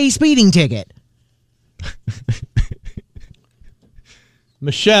to pay speeding ticket.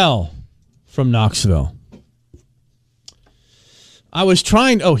 Michelle from Knoxville. I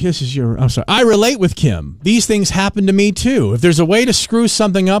relate with Kim. These things happen to me too. If there's a way to screw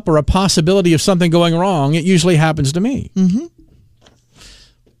something up or a possibility of something going wrong, it usually happens to me. Mm-hmm.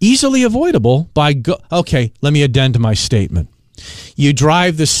 Easily avoidable by okay, let me addend to my statement. You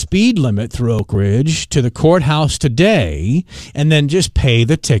drive the speed limit through Oak Ridge to the courthouse today and then just pay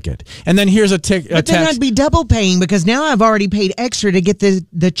the ticket. And then here's a text. But then I'd be double paying because now I've already paid extra to get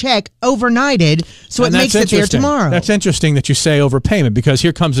the check overnighted, so it makes it there tomorrow. That's interesting that you say overpayment because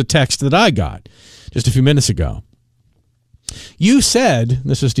here comes a text that I got just a few minutes ago. You said,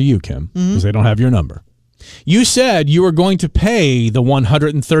 this is to you, Kim, because they don't have your number. You said you were going to pay the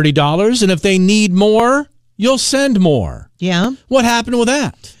 $130, and if they need more, you'll send more. Yeah. What happened with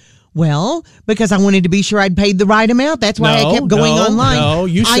that? Well, because I wanted to be sure I'd paid the right amount. That's why I kept going online. No,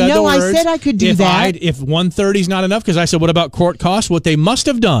 you said the words. I said I could do that. If 130 is not enough, because I said, what about court costs? What they must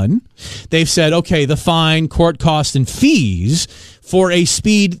have done, they've said, okay, the fine, court costs, and fees for a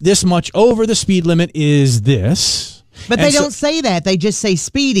speed this much over the speed limit is this. But they don't say that. They just say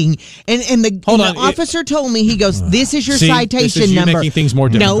speeding. And the officer told me, he goes, this is your citation number. Making things more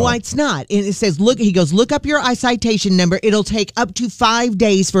difficult. No, it's not. And it says, look up your citation number. It'll take up to 5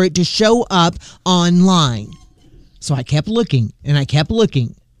 days for it to show up online. So I kept looking, and I kept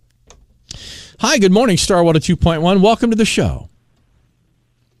looking. Hi, good morning, Star 102.1. Welcome to the show.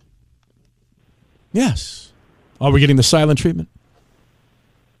 Yes. Are we getting the silent treatment?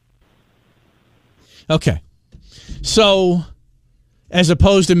 Okay. So, as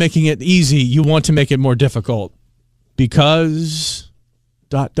opposed to making it easy, you want to make it more difficult because ...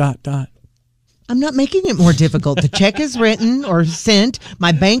 I'm not making it more difficult. The check is written or sent.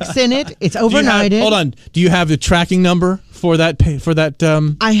 My bank sent it. It's overnighted. Hold on. Do you have the tracking number for that?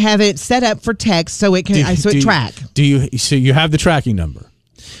 I have it set up for text so it can track. So you have the tracking number.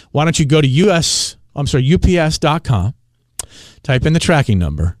 Why don't you go to UPS.com, type in the tracking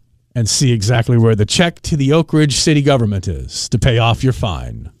number, and see exactly where the check to the Oak Ridge city government is to pay off your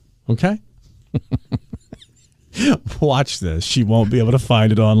fine. Okay? Watch this. She won't be able to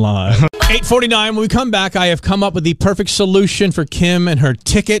find it online. 8:49. When we come back, I have come up with the perfect solution for Kim and her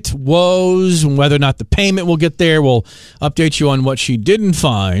ticket woes, and whether or not the payment will get there. We'll update you on what she didn't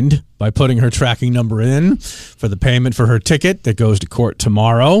find by putting her tracking number in for the payment for her ticket that goes to court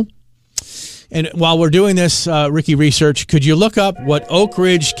tomorrow. And while we're doing this, Ricky Research, could you look up what Oak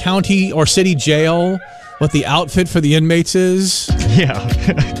Ridge County or City Jail, what the outfit for the inmates is? Yeah.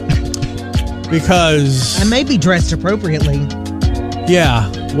 Because I may be dressed appropriately.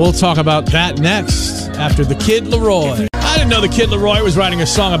 Yeah, we'll talk about that next after the Kid Leroy. I didn't know the Kid Leroy was writing a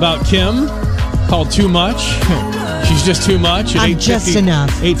song about Kim called Too Much. She's just too much. I'm just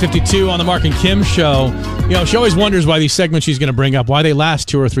enough. 8:52 on the Marc and Kim Show. You know, she always wonders why these segments she's going to bring up, why they last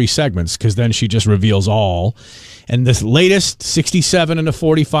 2 or 3 segments, because then she just reveals all. And this latest 67 and a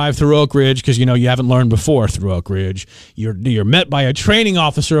 45 through Oak Ridge, because, you know, you haven't learned before through Oak Ridge. You're met by a training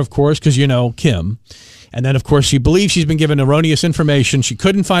officer, of course, because you know Kim. And then, of course, she believes she's been given erroneous information. She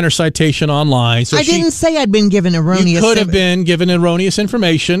couldn't find her citation online. So I didn't say I'd been given erroneous information. You could have been given erroneous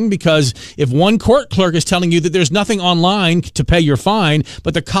information because if one court clerk is telling you that there's nothing online to pay your fine,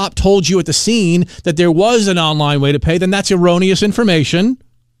 but the cop told you at the scene that there was an online way to pay, then that's erroneous information.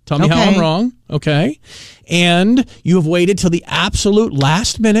 Tell me how I'm wrong. Okay. And you have waited till the absolute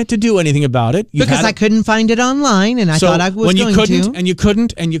last minute to do anything about it. Because I couldn't find it online, and I thought I was going to. And you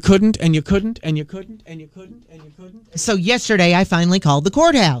couldn't, and you couldn't, and you couldn't, and you couldn't, and you couldn't, and you couldn't. So yesterday, I finally called the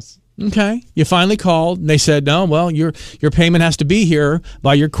courthouse. Okay. You finally called, and they said, no, well, your payment has to be here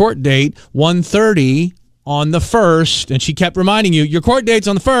by your court date, 1:30 on the 1st, and she kept reminding you, your court date's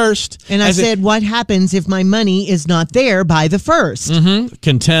on the 1st. And I said, what happens if my money is not there by the 1st? Mm-hmm.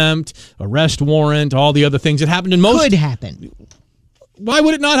 Contempt, arrest warrant, all the other things. It happened in most... Could happen. Why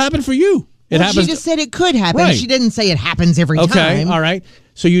would it not happen for you? She just said it could happen. Right. She didn't say it happens every time. Okay, all right.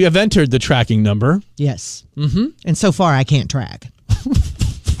 So you have entered the tracking number. Yes. Mm-hmm. And so far, I can't track.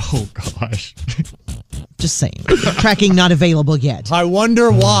 Oh, gosh. Just saying. Tracking not available yet. I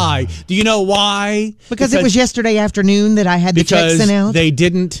wonder why. Do you know why? Because it was yesterday afternoon that I had the check sent out. They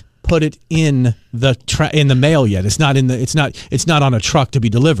didn't put it in the mail yet. It's not on a truck to be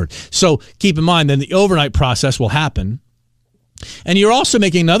delivered. So keep in mind, then the overnight process will happen. And you're also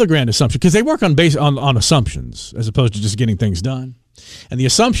making another grand assumption because they work on assumptions as opposed to just getting things done. And the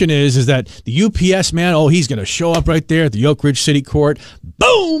assumption is that the UPS man, he's going to show up right there at the Oak Ridge City Court.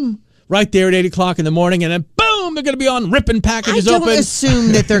 Boom! Right there at 8 o'clock in the morning, and then boom, they're going to be on ripping packages open. I don't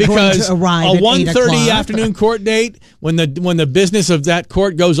assume that they're going to arrive at 8 o'clock. 1:30 afternoon court date, when the business of that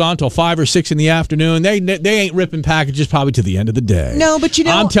court goes on till 5 or 6 in the afternoon, they ain't ripping packages probably to the end of the day. No, but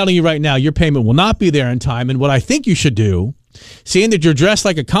I'm telling you right now, your payment will not be there in time. And what I think you should do, seeing that you're dressed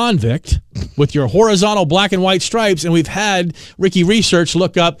like a convict with your horizontal black and white stripes, and we've had Ricky Research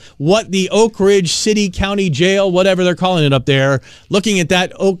look up what the Oak Ridge City County Jail, whatever they're calling it up there, looking at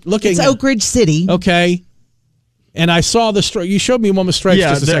that. It's Oak Ridge City. Okay. And I saw you showed me one with stripes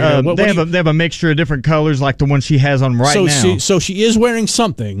just a second ago. They have a mixture of different colors like the one she has on now. So she is wearing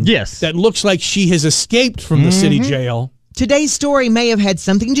something that looks like she has escaped from the city jail. Today's story may have had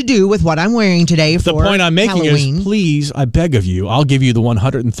something to do with what I'm wearing today for Halloween. The point I'm making is, please, I beg of you, I'll give you the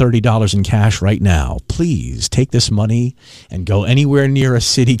 $130 in cash right now. Please take this money and go anywhere near a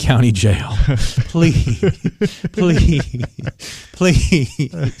city county jail. Please.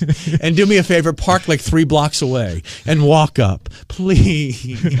 Please. And do me a favor, park like 3 blocks away and walk up.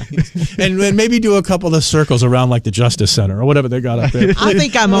 Please. And maybe do a couple of circles around like the Justice Center or whatever they got up there. I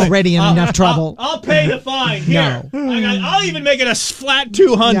think I'm already in enough trouble. I'll pay the fine. Here. No. I'll even make it a flat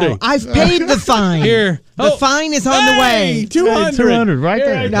 200. No, I've paid the fine. Here. The fine is on the way. 200. 200 right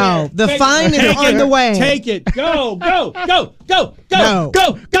there. No, the fine is on the way. Take it. Go. No. Go.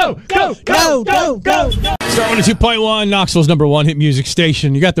 102.1, Knoxville's #1 hit music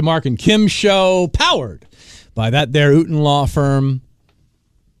station. You got the Marc and Kim Show, powered by that there Uten law firm.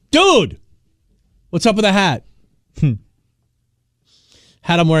 Dude, what's up with the hat?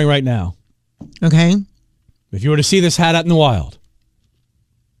 Hat I'm wearing right now. Okay. If you were to see this hat out in the wild,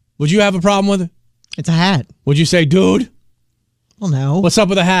 would you have a problem with it? It's a hat. Would you say, dude? Well, no. What's up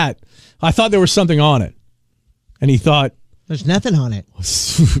with the hat? I thought there was something on it. And he thought, there's nothing on it.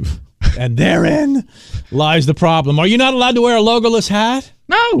 And therein lies the problem. Are you not allowed to wear a logoless hat?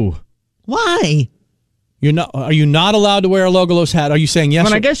 No. Why? Are you not allowed to wear a logoless hat? Are you saying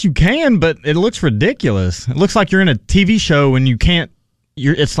yes? I guess you can, but it looks ridiculous. It looks like you're in a TV show and you can't.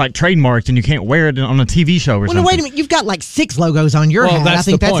 It's like trademarked and you can't wear it on a TV show or something. Wait a minute. You've got like 6 logos on your hat. I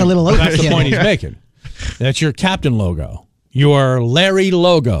think that's point. A little overkill. That's the point he's making. That's your captain logo. Your Larry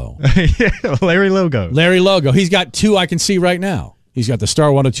logo. Yeah, Larry logo. Larry logo. He's got 2 I can see right now. He's got the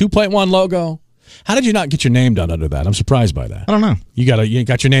Star 102.1 logo. How did you not get your name done under that? I'm surprised by that. I don't know. You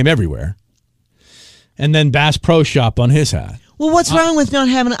got your name everywhere. And then Bass Pro Shop on his hat. Well, what's wrong with not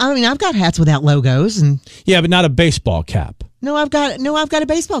having? I mean, I've got hats without logos, and yeah, but not a baseball cap. No, I've got a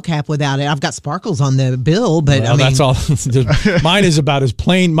baseball cap without it. I've got sparkles on the bill, but well, that's all. Mine is about as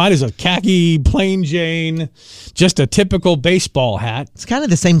plain. Mine is a khaki plain Jane, just a typical baseball hat. It's kind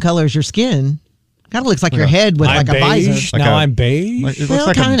of the same color as your skin. Kind of looks like your head with like a visor. Now I'm beige. It looks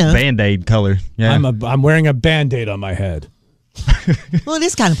like a Band-Aid color. Yeah, I'm wearing a Band-Aid on my head. Well, it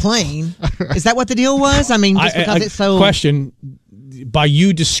is kind of plain. Is that what the deal was? I mean, just because it's so. Question. By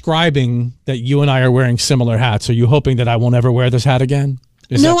you describing that you and I are wearing similar hats, are you hoping that I won't ever wear this hat again?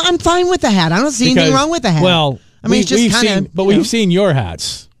 No, I'm fine with the hat. I don't see anything wrong with the hat. Well, I mean, it's just kind of. But we've seen your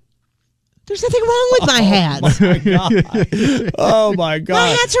hats. There's nothing wrong with my hats. My God. Oh, my God. My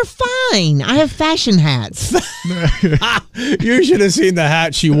hats are fine. I have fashion hats. You should have seen the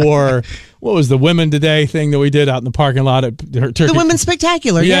hat she wore. What was the Women Today thing that we did out in the parking lot at Turkey? The Women's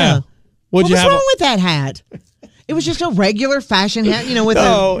Spectacular, yeah. What's wrong with that hat? It was just a regular fashion hat, with a ribbon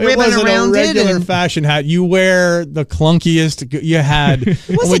around it. No, it wasn't a regular fashion hat. You wear the clunkiest you had. It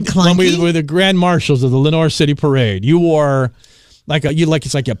wasn't clunky. When we were the grand marshals of the Lenore City Parade, you wore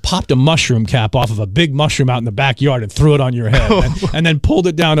it's like you popped a mushroom cap off of a big mushroom out in the backyard and threw it on your head and then pulled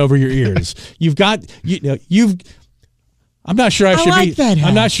it down over your ears. I'm not sure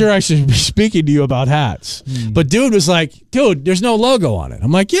I'm not sure I should be speaking to you about hats. But dude was like, dude, there's no logo on it.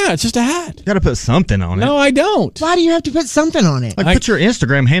 I'm like, yeah, it's just a hat. You got to put something on it. No, I don't. Why do you have to put something on it? Put your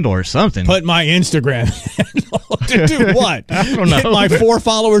Instagram handle or something. Put my Instagram handle to do what? I don't know. Get my 4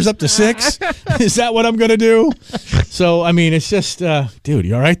 followers up to 6? Is that what I'm going to do? So, I mean, it's just, dude,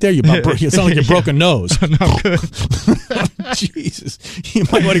 you all right there? You sound like you broke a nose. No, good. Jesus. You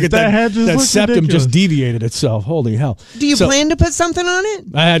might want to get that septum ridiculous. just deviated itself. Holy hell. Do you plan to put something on it?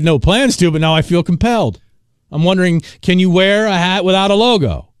 I had no plans to, but now I feel compelled. I'm wondering, can you wear a hat without a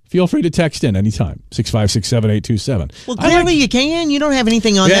logo? Feel free to text in anytime. 656-7827. Well, clearly you can. You don't have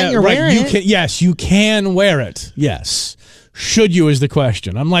anything on that. You're wearing it. Yes, you can wear it. Yes. Should you is the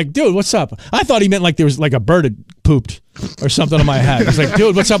question. I'm like, dude, what's up? I thought he meant like there was like a bird had pooped or something on my hat. He's like,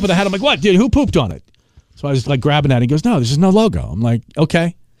 dude, what's up with the hat? I'm like, what? Dude, who pooped on it? So I was like grabbing that. He goes, no, this is no logo. I'm like,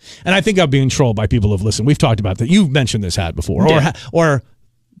 okay. And I think I'm being trolled by people who've listened. We've talked about that. You've mentioned this hat before. Yeah. Or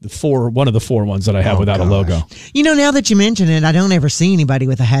one of the 4 ones that I have without a logo. You know, now that you mention it, I don't ever see anybody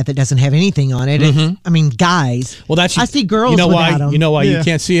with a hat that doesn't have anything on it. I mean, guys. Well, that's I see girls without without them. You know why you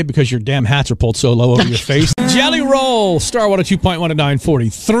can't see it? Because your damn hats are pulled so low over your face. Jelly Roll, Star 102.1 at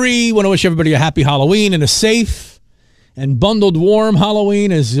 9:43. Want to wish everybody a happy Halloween and a safe and bundled warm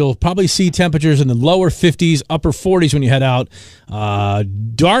Halloween, as you'll probably see temperatures in the lower 50s, upper 40s when you head out.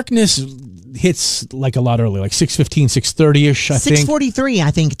 Darkness hits like a lot early, like 6:15, 6:30-ish, I think. 6:43,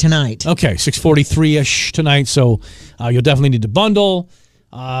 I think, tonight. Okay, 6:43-ish tonight, so you'll definitely need to bundle.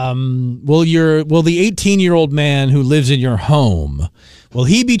 Will the 18-year-old man who lives in your home, will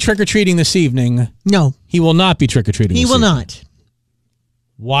he be trick-or-treating this evening? No. He will not be trick-or-treating He this will evening. not.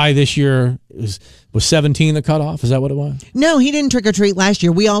 Why this year? Was 17 the cutoff? Is that what it was? No, he didn't trick or treat last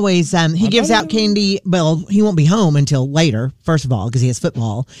year. We always he gives out candy. Well, he won't be home until later. First of all, because he has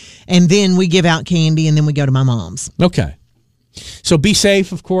football, and then we give out candy, and then we go to my mom's. Okay, so be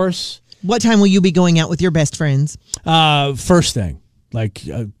safe, of course. What time will you be going out with your best friends? First thing, like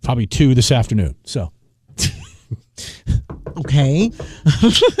probably 2 this afternoon. So, okay.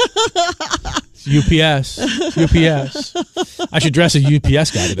 UPS. I should dress as a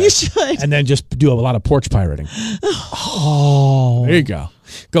UPS guy today. You should. And then just do a lot of porch pirating. Oh. There you go.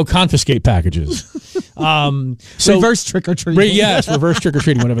 Go confiscate packages. So reverse trick-or-treating. Yes, reverse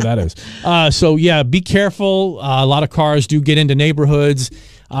trick-or-treating, whatever that is. So, yeah, be careful. A lot of cars do get into neighborhoods.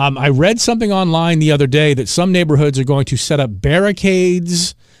 I read something online the other day that some neighborhoods are going to set up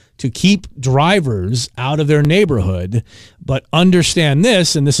barricades to keep drivers out of their neighborhood, but understand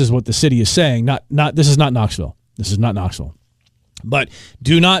this, and this is what the city is saying. This is not Knoxville. This is not Knoxville. But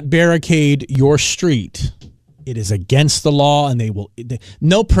do not barricade your street. It is against the law, and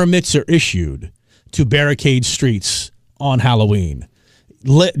no permits are issued to barricade streets on Halloween.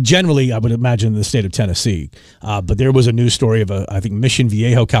 Generally, I would imagine in the state of Tennessee, but there was a news story of I think Mission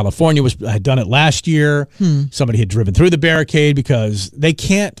Viejo, California had done it last year. Somebody had driven through the barricade because they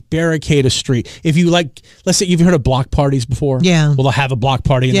can't barricade a street. If you let's say you've heard of block parties before. Yeah. Well, they'll have a block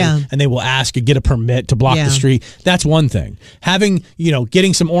party and they will ask you get a permit to block the street. That's one thing.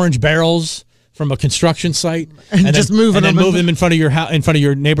 Getting some orange barrels from a construction site and just move them in front of your house, in front of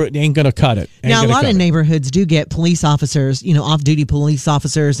your neighbor, ain't gonna cut it. Now, a lot of neighborhoods do get police officers, off-duty police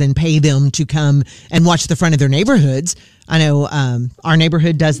officers, and pay them to come and watch the front of their neighborhoods. I know our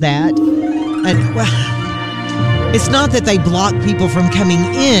neighborhood does that. And, well, it's not that they block people from coming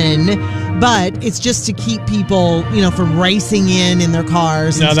in, but it's just to keep people, from racing in their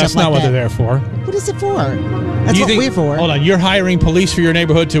cars. No, that's not what they're there for. What is it for? That's what we're for. Hold on, you're hiring police for your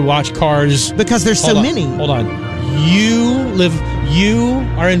neighborhood to watch cars because there's so many. Hold on, you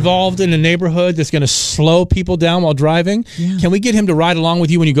are involved in a neighborhood that's going to slow people down while driving. Yeah. Can we get him to ride along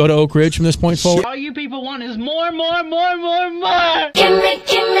with you when you go to Oak Ridge from this point forward? All you people want is more. Give me.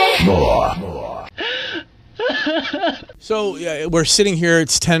 More. So we're sitting here.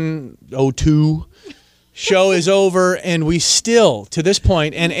 It's 10:02. Show is over, and we still, to this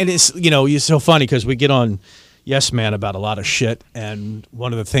point, and it's it's so funny because we get on Yes Man about a lot of shit, and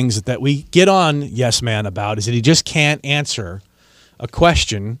one of the things that we get on Yes Man about is that he just can't answer a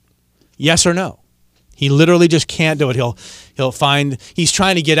question, yes or no. He literally just can't do it. He's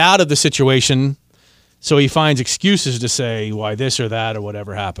trying to get out of the situation, so he finds excuses to say why this or that or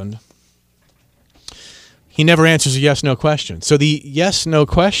whatever happened. He never answers a yes-no question. So the yes-no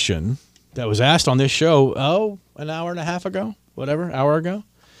question that was asked on this show, an hour and a half ago, hour ago,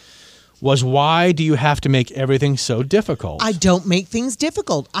 was why do you have to make everything so difficult? I don't make things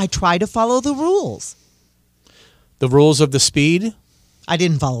difficult. I try to follow the rules. The rules of the speed? I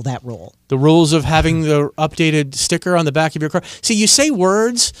didn't follow that rule. The rules of having the updated sticker on the back of your car. See, you say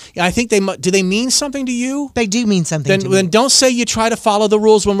words. I think do they mean something to you? They do mean something to me. Then don't say you try to follow the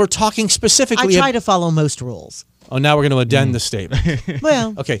rules when we're talking specifically. I try to follow most rules. Oh, now we're going to addend the statement.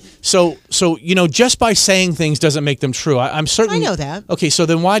 Well. Okay, so just by saying things doesn't make them true. I'm certain. I know that. Okay, so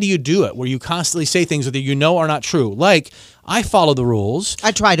then why do you do it? Where you constantly say things that you know are not true. Like, I follow the rules.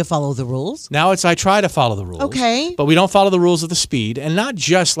 I try to follow the rules. Now it's I try to follow the rules. Okay. But we don't follow the rules of the speed, and not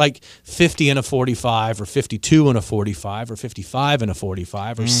just like 50 in a 45 or 52 in a 45 or 55 in a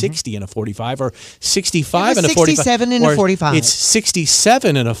 45 or 60 in a 45 or 65 in a 45. 67 in a 45. It's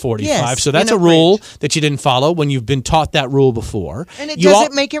 67 in a 45. Yes, so that's in a a rule that you didn't follow when you've been taught that rule before. And it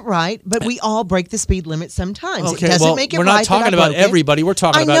doesn't make it right, but we all break the speed limit sometimes. Okay, it doesn't well, make it we're right. not talking about everybody. We're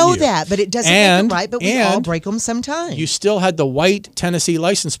talking about you. I know that, but it doesn't make it right, but we all break them sometimes. You still had the white Tennessee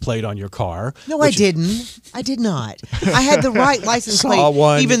license plate on your car. No, I didn't. I did not. I had the right license plate,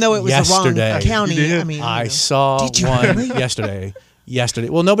 one even though it was yesterday. the wrong county. I mean, I saw Did you one really? yesterday.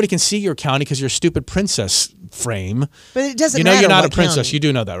 Well, nobody can see your county because you're a stupid princess frame. But it doesn't You know matter you're not a what princess. county. You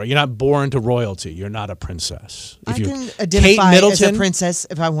do know that, right? You're not born to royalty. You're not a princess. I you, can Kate identify as a Middleton, princess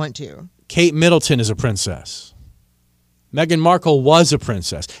if I want to. Kate Middleton is a princess. Meghan Markle was a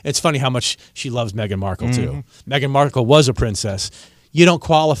princess. It's funny how much she loves Meghan Markle, too. Meghan Markle was a princess. You don't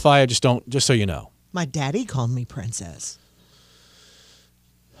qualify. Just so you know. My daddy called me princess.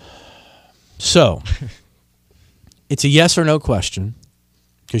 So, it's a yes or no question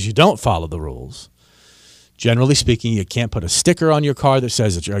because you don't follow the rules. Generally speaking, you can't put a sticker on your car that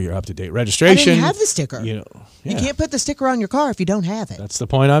says that you're up-to-date registration. I didn't have the sticker. You can't put the sticker on your car if you don't have it. That's the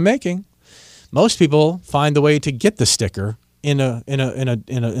point I'm making. Most people find the way to get the sticker in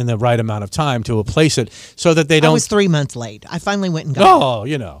the right amount of time to replace it so that they don't. I was 3 months late. I finally went and got it. Oh,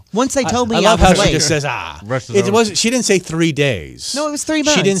 you know. Once they told me I love was how late. she just says, It wasn't. She didn't say 3 days. No, it was 3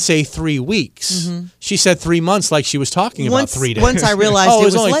 months. She didn't say 3 weeks. She said 3 months, like she was talking about 3 days. Once I realized it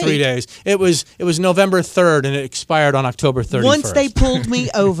was only late. 3 days. It was November 3rd, and it expired on October 31st. Once they pulled me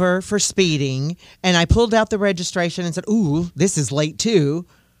over for speeding, and I pulled out the registration and said, "Ooh, this is late too."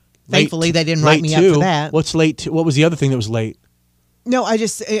 Thankfully, they didn't write me up for that. What's late? What was the other thing that was late? No, I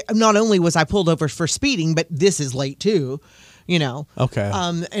just not only was I pulled over for speeding, but this is late too. You know. Okay.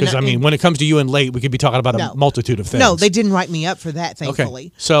 Because I mean, when it comes to you and late, we could be talking about a multitude of things. No, they didn't write me up for that. Thankfully.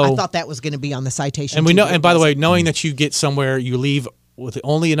 Okay. So I thought that was going to be on the citation. And we know. And by the way, knowing that you get somewhere, you leave with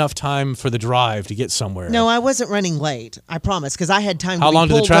only enough time for the drive to get somewhere. No, I wasn't running late. I promise, because I had time. How long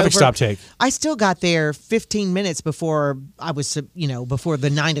did the traffic stop take? I still got there 15 minutes before I was, before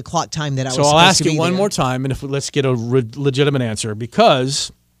the 9 o'clock time that I was. So I'll ask you one more time, and let's get a legitimate answer,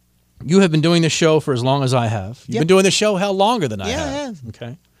 because you have been doing this show for as long as I have. You've been doing this show hell longer than I have. I have.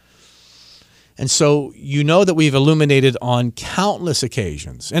 Okay. And so you know that we've illuminated on countless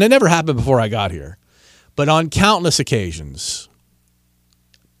occasions, and it never happened before I got here, but on countless occasions,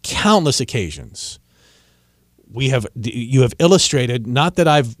 you have illustrated, not that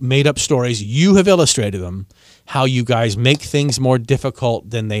I've made up stories, you have illustrated them, how you guys make things more difficult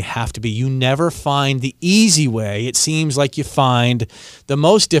than they have to be. You never find the easy way. It seems like you find the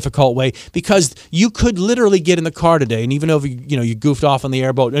most difficult way, because you could literally get in the car today, and even though you goofed off on the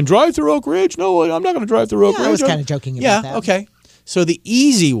airboat and drive through Oak Ridge. No, I'm not going to drive through Oak Ridge. I was kind of joking about that. Yeah, okay. So the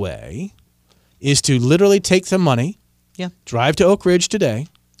easy way is to literally take the money, drive to Oak Ridge today.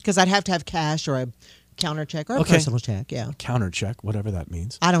 Because I'd have to have cash or a counter check or a personal check, Counter check, whatever that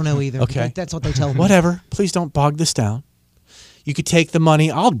means. I don't know either. Okay. That's what they tell me. Whatever. Please don't bog this down. You could take the money.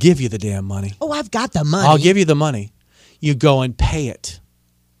 I'll give you the damn money. Oh, I've got the money. I'll give you the money. You go and pay it.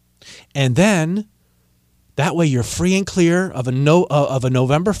 And then that way you're free and clear of a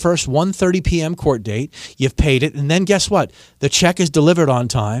November 1st, 1:30 p.m. court date. You've paid it. And then guess what? The check is delivered on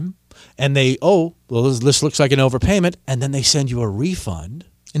time. And this looks like an overpayment. And then they send you a refund.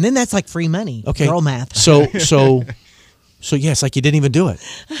 And then that's like free money. Okay. Girl math. So yeah, it's like you didn't even do it.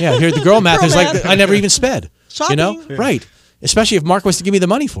 Yeah, here the girl math is like I never even sped. Shopping. Right. Especially if Mark was to give me the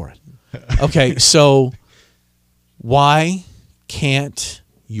money for it. Okay, so why can't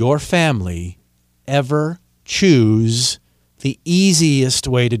your family ever choose the easiest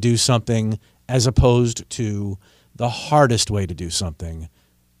way to do something as opposed to the hardest way to do something?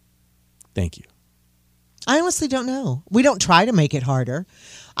 Thank you. I honestly don't know. We don't try to make it harder.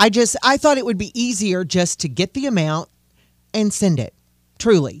 I thought it would be easier just to get the amount and send it.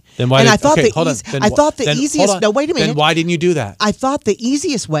 Truly. Then why? And I thought the easiest. No, wait a minute. Then why didn't you do that? I thought the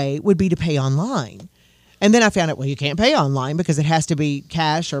easiest way would be to pay online. And then I found out, you can't pay online because it has to be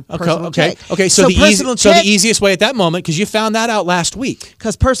cash or personal check. Okay. So the easiest way at that moment, because you found that out last week.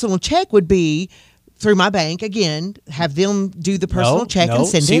 Because personal check would be through my bank again. Have them do the personal check and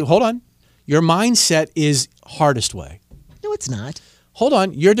send it. Hold on. Your mindset is hardest way. No, it's not. Hold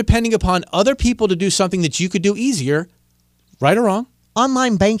on. You're depending upon other people to do something that you could do easier. Right or wrong?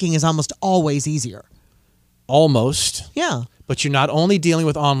 Online banking is almost always easier. Almost. Yeah. But you're not only dealing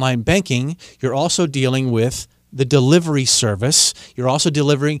with online banking, you're also dealing with the delivery service. You're also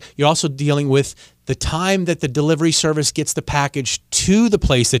dealing with the time that the delivery service gets the package to the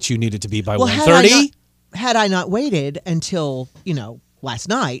place that you need it to be by 1:30. Had I not waited until, last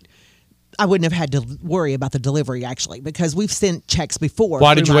night, I wouldn't have had to worry about the delivery, actually, because we've sent checks before.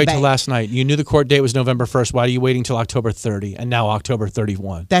 Why did you wait till last night? You knew the court date was November 1st. Why are you waiting till October 30 and now October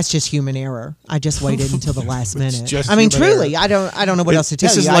 31? That's just human error. I just waited until the last minute. Truly, I don't know what else to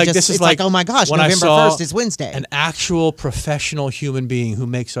tell you. It's like, oh my gosh, November 1st is Wednesday. An actual professional human being who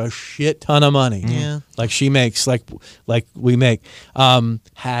makes a shit ton of money. Yeah. Like she makes, like we make,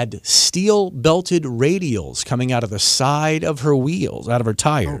 had steel belted radials coming out of the side of her wheels, out of her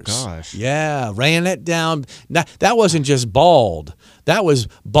tires. Oh, gosh. Yeah, ran it down. That wasn't just bald. That was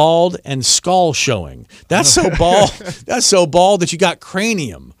bald and skull showing. That's so bald. That's so bald that you got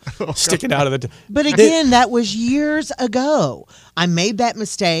cranium sticking out of the. But again, that was years ago. I made that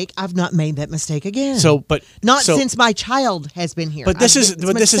mistake. I've not made that mistake again. Since my child has been here. But this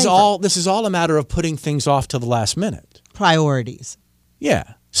is all a matter of putting things off to the last minute. Priorities.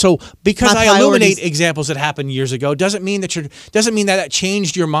 Yeah. So because I illuminate examples that happened years ago doesn't mean that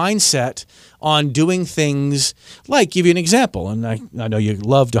changed your mindset on doing things. Like, give you an example, and I know you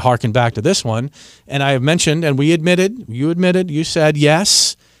love to harken back to this one, and I have mentioned, and you said,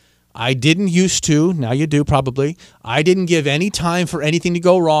 yes, I didn't used to, now you do probably, I didn't give any time for anything to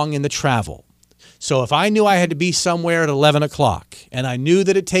go wrong in the travel. So if I knew I had to be somewhere at 11 o'clock and I knew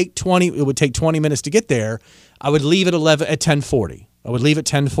that it would take 20 minutes to get there, I would leave at 10:40. I would leave at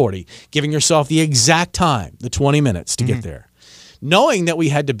 10:40, giving yourself the exact time, the 20 minutes to get there. Knowing that we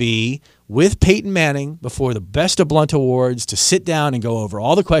had to be with Peyton Manning before the Best of Blunt Awards to sit down and go over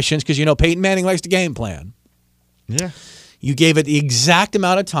all the questions, because Peyton Manning likes to game plan. Yeah. You gave it the exact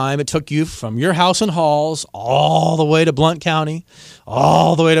amount of time it took you from your house in Halls all the way to Blount County,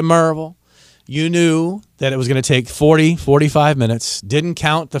 all the way to Maryville. You knew that it was going to take 40, 45 minutes. Didn't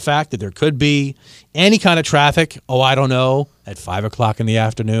count the fact that there could be any kind of traffic. Oh, I don't know, at 5 o'clock in the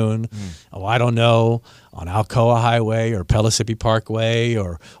afternoon. Oh, I don't know, on Alcoa Highway or Pellissippi Parkway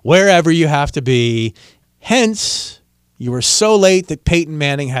or wherever you have to be. Hence, you were so late that Peyton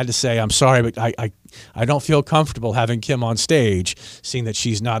Manning had to say, I'm sorry, but I don't feel comfortable having Kim on stage, seeing that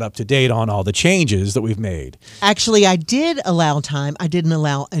she's not up to date on all the changes that we've made. Actually, I did allow time. I didn't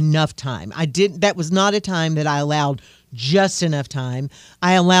allow enough time. That was not a time that I allowed just enough time.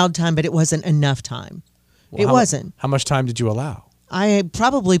 I allowed time, but it wasn't enough time. Well, it wasn't. How much time did you allow? I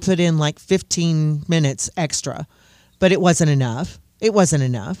probably put in like 15 minutes extra, but it wasn't enough. It wasn't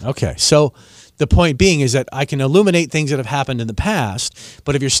enough. Okay, so the point being is that I can illuminate things that have happened in the past,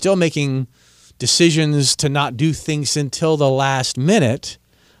 but if you're still making decisions to not do things until the last minute,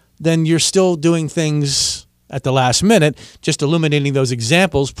 then you're still doing things at the last minute. Just illuminating those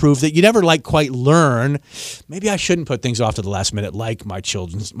examples prove that you never quite learn. Maybe I shouldn't put things off to the last minute, like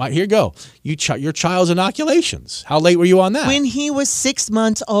here you go. Your child's inoculations. How late were you on that? When he was 6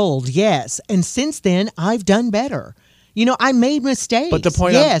 months old, yes. And since then, I've done better. I made mistakes. But the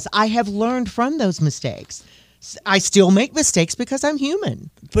point, yes, I have learned from those mistakes. I still make mistakes because I'm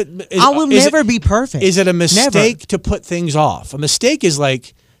human. But I will never be perfect. Is it a mistake to put things off? A mistake is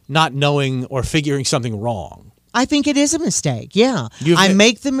like not knowing or figuring something wrong. I think it is a mistake, yeah. I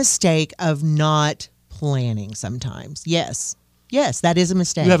make the mistake of not planning sometimes. Yes. Yes, that is a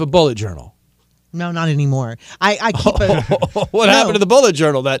mistake. You have a bullet journal. No, not anymore. I keep What happened to the bullet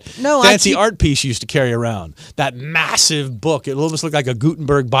journal? That fancy art piece you used to carry around. That massive book. It almost looked like a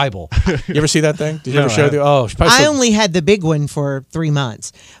Gutenberg Bible. You ever see that thing? Did you ever show the? Oh, I only had the big one for 3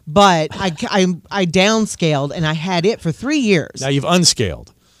 months, but I downscaled and I had it for 3 years. Now you've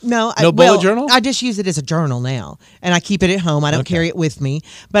unscaled. No bullet journal? I just use it as a journal now, and I keep it at home. I don't carry it with me,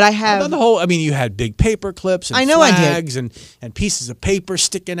 but I have you had big paper clips and flags and pieces of paper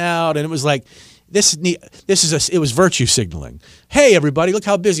sticking out, and it was like. It was virtue signaling. Hey, everybody, look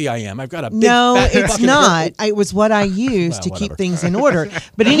how busy I am. I've got a big No, it's not. It was what I used to keep things in order.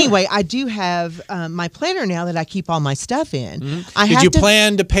 But anyway, I do have my planner now that I keep all my stuff in. Mm-hmm. Did you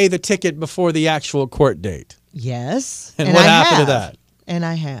plan to pay the ticket before the actual court date? Yes. And what happened to that? And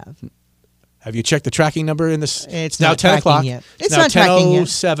I have. Have you checked the tracking number in this? It's now not 10 o'clock. Yet. It's now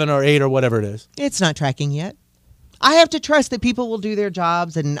 10:07 or 8 or whatever it is. It's not tracking yet. I have to trust that people will do their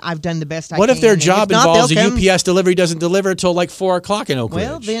jobs, and I've done the best I can. What if their job involves a UPS delivery doesn't deliver until like 4 o'clock in Oak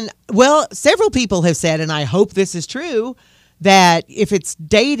Ridge? Well, several people have said, and I hope this is true, that if it's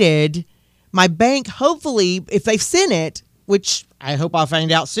dated, my bank, hopefully, if they've sent it, which I hope I'll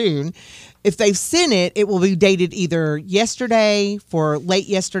find out soon, if they've sent it, it will be dated either yesterday for late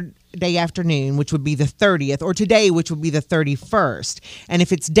yesterday, day afternoon, which would be the 30th, or today, which would be the 31st. And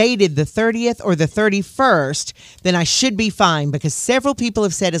if it's dated the 30th or the 31st, then I should be fine, because several people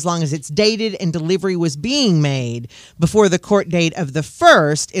have said as long as it's dated and delivery was being made before the court date of the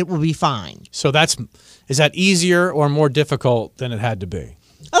 1st, it will be fine. So is that easier or more difficult than it had to be?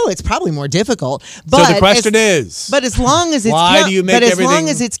 Oh, it's probably more difficult. But so the question is, but as long as it's why do you make everything? As long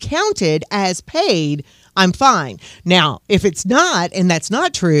as it's counted as paid, I'm fine. Now, if it's not, and that's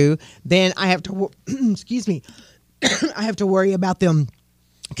not true, then I have to excuse me. I have to worry about them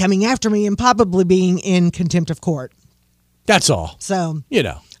coming after me and probably being in contempt of court. That's all. So,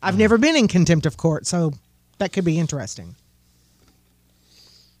 I've never been in contempt of court, so that could be interesting.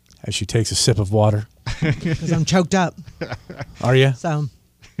 As she takes a sip of water. Because I'm choked up. Are you? So,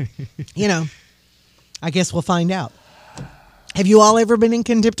 I guess we'll find out. Have you all ever been in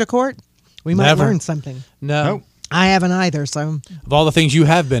contempt of court? We might learn something. No. Nope. I haven't either, so. Of all the things you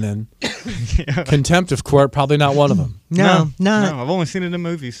have been in, contempt of court, probably not one of them. No. I've only seen it in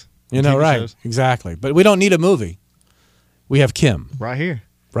movies. TV right. Shows. Exactly. But we don't need a movie. We have Kim. Right here.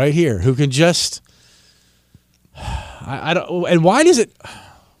 Right here. Who can just. I don't. And why does it.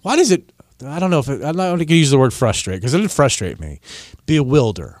 I don't know if I'm not going to use the word frustrate, because it would frustrate me.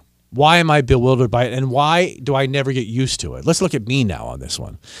 Bewilder. Why am I bewildered by it, and why do I never get used to it? Let's look at me now on this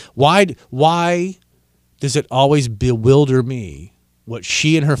one. Why does it always bewilder me what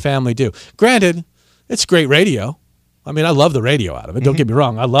she and her family do? Granted, it's great radio. I mean, I love the radio out of it. Don't get me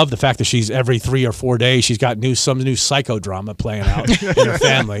wrong. I love the fact that she's every 3 or 4 days, she's got some new psychodrama playing out in her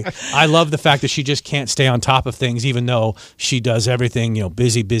family. I love the fact that she just can't stay on top of things, even though she does everything,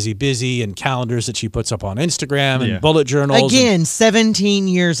 busy, and calendars that she puts up on Instagram and bullet journals. Again, 17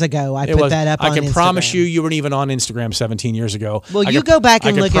 years ago, I put that up on Instagram. I can promise you weren't even on Instagram 17 years ago. Well, you go back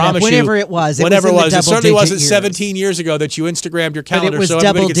and look it up whenever it was. Whenever it was. It certainly wasn't 17 years ago that you Instagrammed your calendar so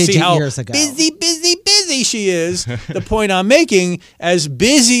everybody could see how busy she is. The point I'm making, as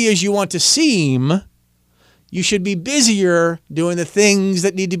busy as you want to seem, you should be busier doing the things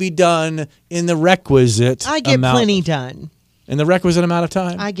that need to be done in the requisite I get plenty done. In the requisite amount of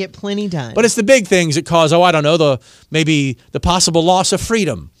time? I get plenty done. But it's the big things that cause, maybe the possible loss of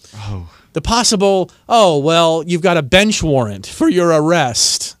freedom. Oh. The possible, you've got a bench warrant for your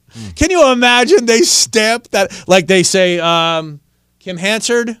arrest. Can you imagine they stamp that, like they say, Kim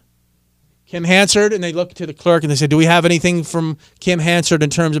Hansard, and they look to the clerk and they say, do we have anything from Kim Hansard in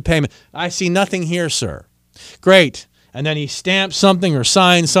terms of payment? I see nothing here, sir. Great. And then he stamps something or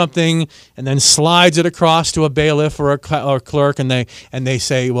signs something and then slides it across to a bailiff or a clerk, and they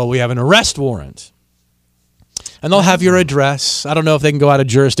say, well, we have an arrest warrant. And they'll have your address. I don't know if they can go out of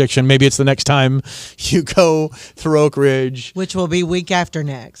jurisdiction. Maybe it's the next time you go through Oak Ridge. Which will be week after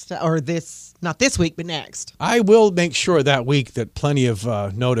next, or not this week, but next. I will make sure that week that plenty of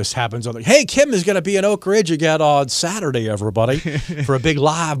notice happens. Hey, Kim is going to be in Oak Ridge again on Saturday, everybody, for a big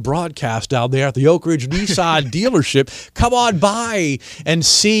live broadcast down there at the Oak Ridge Nissan dealership. Come on by and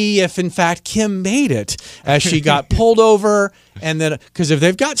see if, in fact, Kim made it as she got pulled over. And then, because if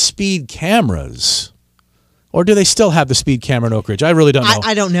they've got speed cameras... Or do they still have the speed camera in Oak Ridge? I really don't know.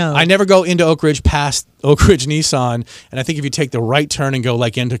 I don't know. I never go into Oak Ridge past Oak Ridge Nissan, and I think if you take the right turn and go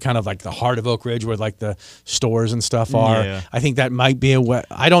into kind of like the heart of Oak Ridge where like the stores and stuff are, I think that might be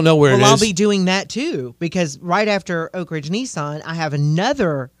I don't know where it is. Well, I'll be doing that too, because right after Oak Ridge Nissan, I have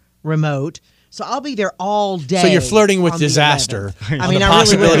another remote. So I'll be there all day. So you're flirting with disaster on the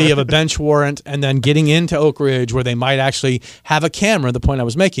possibility of a bench warrant and then getting into Oak Ridge where they might actually have a camera. The point I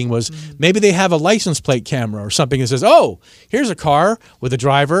was making was maybe they have a license plate camera or something that says, oh, here's a car with a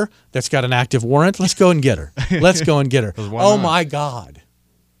driver that's got an active warrant. Let's go and get her. Let's go and get her. Oh, my God.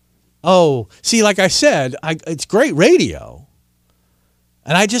 Oh, see, like I said, it's great radio.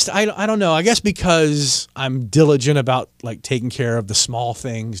 And I don't know. I guess because I'm diligent about like taking care of the small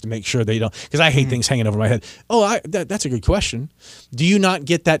things to make sure they don't, because I hate things hanging over my head. Oh, that's a good question. Do you not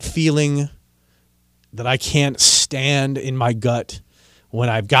get that feeling that I can't stand in my gut when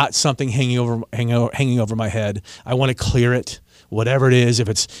I've got something hanging over my head? I want to clear it, whatever it is. If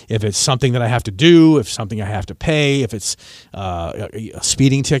it's something that I have to do, if something I have to pay, if it's a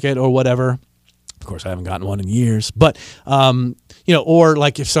speeding ticket or whatever. Of course, I haven't gotten one in years, but or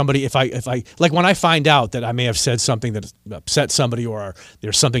like if I like when I find out that I may have said something that upset somebody, or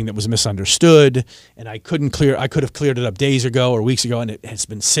there's something that was misunderstood, and I could have cleared it up days ago or weeks ago, and it has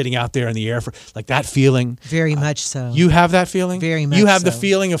been sitting out there in the air for like that feeling. Very much so. You have that feeling? Very much. You have the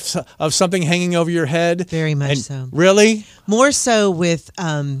feeling of something hanging over your head? Very much so. Really? More so with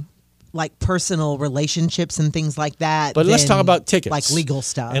like personal relationships and things like that. But let's than, talk about tickets. like legal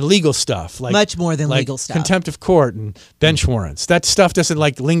stuff. And legal stuff. Like, much more than like legal stuff. Contempt of court and bench warrants. That stuff doesn't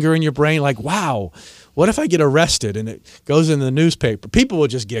like linger in your brain like, wow, what if I get arrested and it goes in the newspaper? People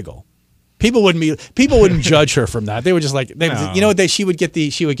would just giggle. People wouldn't judge her from that. They would just like, you know what? She would get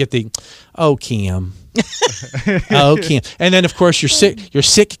the, oh, Kim. Oh, Kim. And then, of course, your sick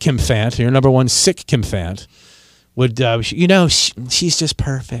Kim Fant, your number one sick Kim Fant, would, she's just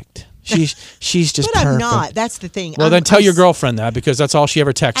perfect. She's just but perfect. I'm not. That's the thing. Well, then tell your girlfriend that because that's all she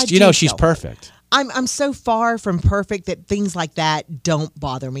ever texts. She's perfect. I'm so far from perfect that things like that don't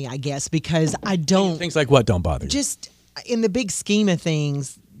bother me, I guess, because I don't. Things like what don't bother you? Just in the big scheme of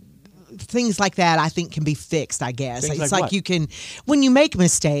things like that I think can be fixed, I guess. Things it's like like what? you can, when you make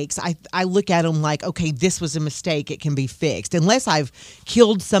mistakes, I look at them like, okay, this was a mistake. It can be fixed. Unless I've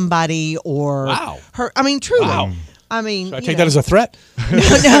killed somebody or hurt. I mean, truly. Wow. I mean, Should I take that as a threat?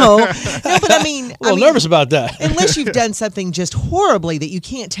 No, but I mean, a little nervous about that. Unless you've done something just horribly that you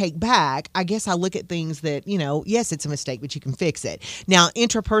can't take back, I guess I look at things that, yes, it's a mistake, but you can fix it. Now,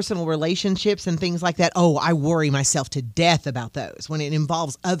 interpersonal relationships and things like that, I worry myself to death about those when it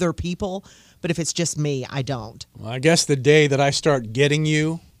involves other people. But if it's just me, I don't. Well, I guess the day that I start getting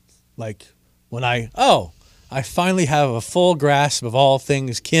you, like when I finally have a full grasp of all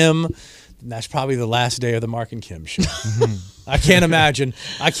things Kim, that's probably the last day of the Marc and Kim show. I can't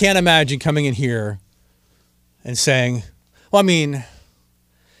imagine coming in here and saying, well, I mean,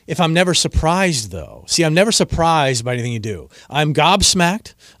 if I'm never surprised, though. See, I'm never surprised by anything you do. I'm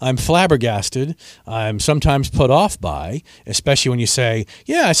gobsmacked. I'm flabbergasted. I'm sometimes put off by, especially when you say,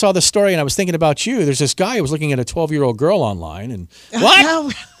 yeah, I saw this story and I was thinking about you. There's this guy who was looking at a 12-year-old girl online. And what?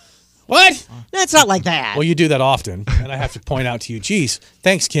 No. What? That's not like that. Well, you do that often, and I have to point out to you, geez,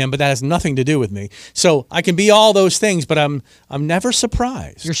 thanks, Kim, but that has nothing to do with me. So I can be all those things, but I'm never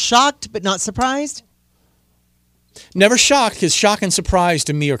surprised. You're shocked but not surprised? Never shocked, because shock and surprise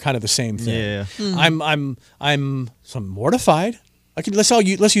to me are kind of the same thing. Yeah. I'm mortified.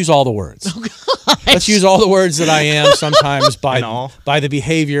 Let's use all the words. Let's use all the words that I am sometimes by the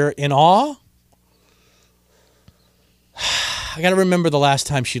behavior. In awe. I got to remember the last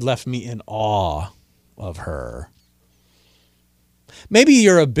time she left me in awe of her. Maybe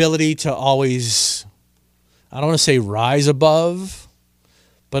your ability to always, I don't want to say rise above,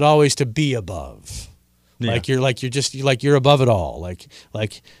 but always to be above. Yeah. You're above it all.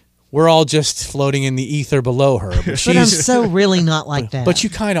 Like we're all just floating in the ether below her. But I'm so really not like that. But you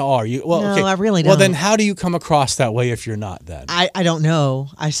kind of are. I really don't. Well, then how do you come across that way if you're not then? I don't know.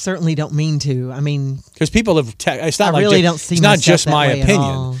 I certainly don't mean to. I mean, because people have. It's not I like really don't see. It's not just my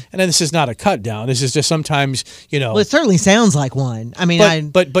opinion. And then this is not a cut down. This is just sometimes Well, it certainly sounds like one. I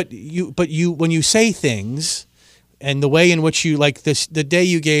mean, but you when you say things, and the way in which you like this, the day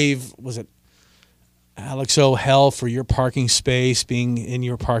you gave was it. Alex, hell for your parking space, being in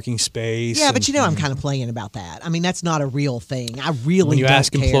your parking space. Yeah, but I'm kind of playing about that. I mean, that's not a real thing. I really when you don't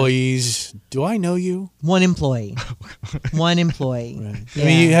ask care. Employees, do I know you? One employee. One employee. Right. Yeah. I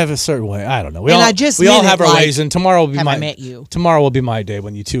mean, you have a certain way. I don't know. We and all, I just we all have our ways, and tomorrow will be I met you? Tomorrow will be my day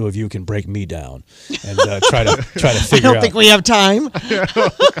when you two of you can break me down and try to figure out. I don't think we have time.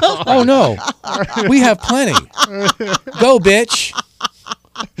 Oh no, we have plenty. Go, bitch.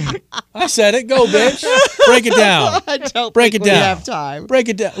 I said it. Go, bitch. Break it down. I don't Break think it down. we have time. Break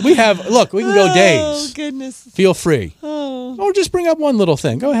it down. We can go days. Oh, goodness. Feel free. Oh. Or just bring up one little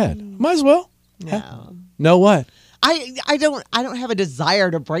thing. Go ahead. Might as well. No. Know what? I don't have a desire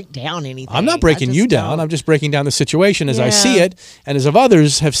to break down anything. I'm not breaking you down. I'm just breaking down the situation as I see it, and as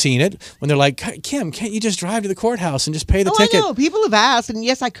others have seen it. When they're like, Kim, can't you just drive to the courthouse and just pay the ticket? I know. People have asked, and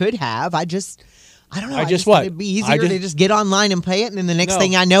yes, I could have. I don't know. It'd be easier to just get online and pay it, and then the next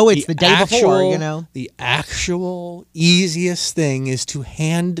thing I know, it's the day before. The actual easiest thing is to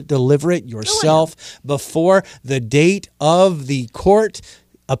hand deliver it yourself before the date of the court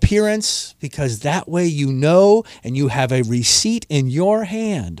appearance, because that way you know and you have a receipt in your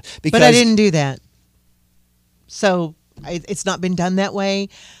hand. But I didn't do that, so it's not been done that way.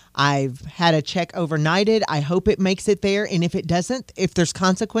 I've had a check overnighted. I hope it makes it there. And if it doesn't, if there's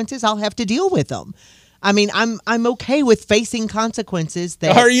consequences, I'll have to deal with them. I mean, I'm okay with facing consequences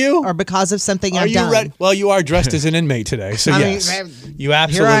that are because of something I've done. Ready? Well, you are dressed as an inmate today, so you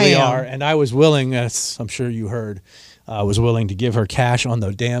absolutely are. And I was willing, as I'm sure you heard, I was willing to give her cash on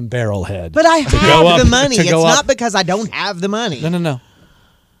the damn barrel head. But I have the money. It's not because I don't have the money. No.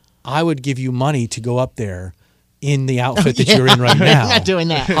 I would give you money to go up there in the outfit that you're in right now. Not doing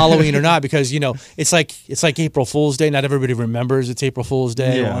that. Halloween or not, because it's like April Fool's Day. Not everybody remembers it's April Fool's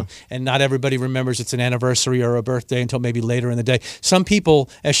Day, and not everybody remembers it's an anniversary or a birthday until maybe later in the day. Some people,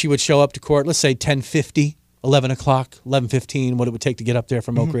 as she would show up to court, let's say 10:50, 11 o'clock, 11:15, what it would take to get up there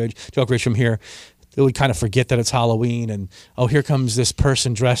from Oak Ridge to Oak Ridge from here, they would kind of forget that it's Halloween, and here comes this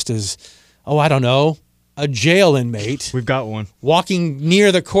person dressed as, I don't know, a jail inmate. We've got one. Walking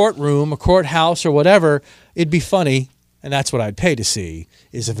near the courtroom, a courthouse or whatever. It'd be funny, and that's what I'd pay to see,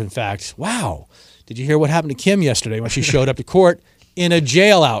 is if in fact, wow, did you hear what happened to Kim yesterday when she showed up to court in a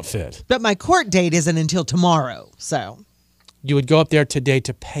jail outfit? But my court date isn't until tomorrow, so. You would go up there today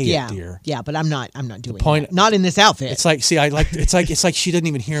to pay it, dear. Yeah, but I'm not doing that. Not in this outfit. It's like, it's like she didn't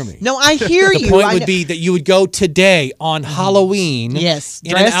even hear me. No, I hear you. The point would be that you would go today on Halloween. Yes,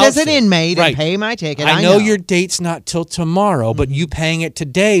 dressed as an inmate and pay my ticket. I know your date's not till tomorrow, but you paying it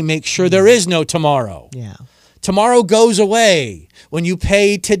today makes sure there is no tomorrow. Yeah. Tomorrow goes away when you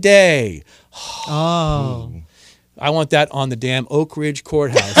pay today. Oh. I want that on the damn Oak Ridge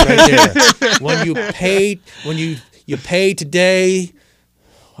Courthouse right there. When you pay today,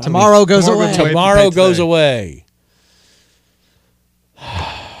 tomorrow goes away. Tomorrow goes away.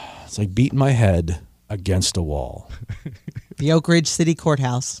 It's like beating my head against a wall. The Oak Ridge City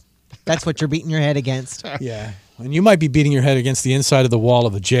Courthouse. That's what you're beating your head against. Yeah. And you might be beating your head against the inside of the wall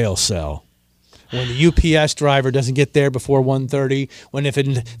of a jail cell. When the UPS driver doesn't get there before 1:30, when if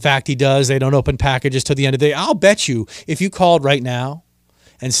in fact he does, they don't open packages till the end of the day. I'll bet you if you called right now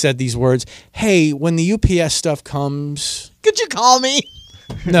and said these words, hey, when the UPS stuff comes... Could you call me?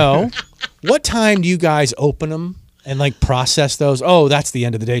 No. What time do you guys open them and process those? Oh, that's the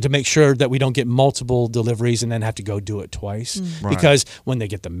end of the day, to make sure that we don't get multiple deliveries and then have to go do it twice. Right. Because when they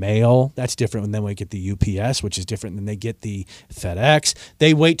get the mail, that's different than when they get the UPS, which is different than they get the FedEx.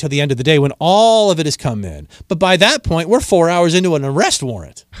 They wait till the end of the day when all of it has come in. But by that point, we're 4 hours into an arrest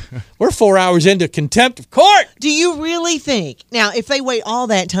warrant. We're 4 hours into contempt of court. Do you really think, now, if they wait all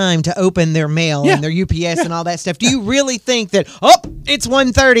that time to open their mail and their UPS and all that stuff, do you really think that, it's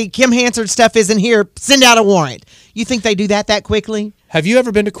 1:30, Kim Hansard's stuff isn't here, send out a warrant? You think they do that quickly? Have you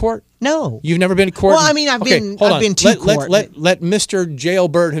ever been to court? No. You've never been to court? Well, I mean, I've been to court. Let Mr.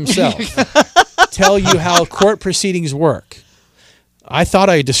 Jailbird himself tell you how court proceedings work. I thought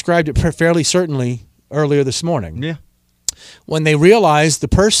I described it fairly certainly earlier this morning. Yeah. When they realize the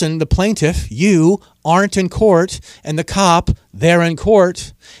person, the plaintiff, you, aren't in court, and the cop, they're in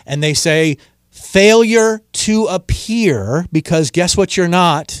court, and they say, failure to appear, because guess what you're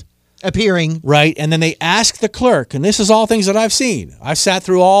not? Appearing. Right, and then they ask the clerk, and this is all things that I've seen. I've sat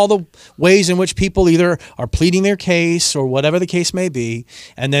through all the ways in which people either are pleading their case or whatever the case may be,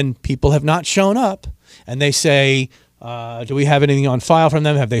 and then people have not shown up, and they say, do we have anything on file from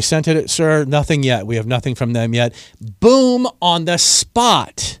them? Have they sent it, sir? Nothing yet. We have nothing from them yet. Boom, on the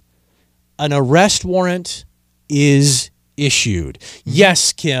spot, an arrest warrant is issued.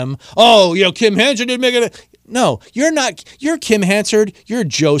 Yes, Kim. Oh, Kim Hansard didn't make it. No, you're not. You're Kim Hansard. You're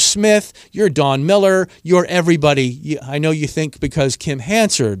Joe Smith. You're Don Miller. You're everybody. I know you think because Kim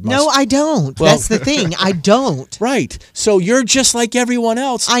Hansard must. No, I don't. Well, that's the thing. I don't. Right. So you're just like everyone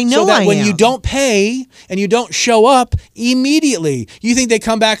else. I know. So that when am. you don't pay and you don't show up immediately, you think they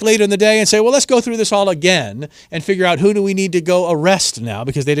come back later in the day and say, well, let's go through this all again and figure out who do we need to go arrest now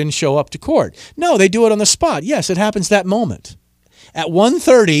because they didn't show up to court. No, they do it on the spot. Yes, it happens that moment. At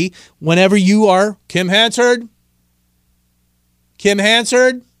 1:30, whenever you are Kim Hansard,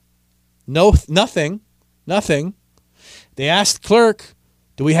 no, nothing. They ask the clerk,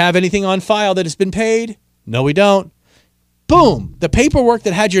 do we have anything on file that has been paid? No, we don't. Boom. The paperwork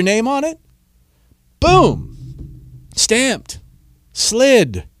that had your name on it, boom. Stamped.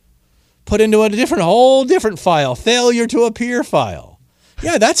 Slid. Put into a whole different file. Failure to appear file.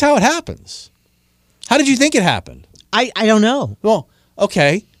 Yeah, that's how it happens. How did you think it happened? I don't know. Well,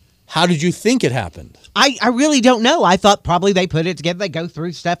 okay. How did you think it happened? I really don't know. I thought probably they put it together. They go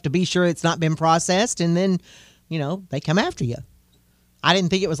through stuff to be sure it's not been processed, and then, they come after you. I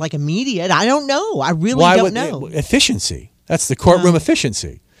didn't think it was immediate. I don't know. I really don't know. Efficiency. That's the courtroom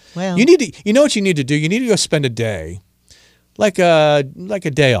efficiency. Well, you know what you need to do? You need to go spend a day, like a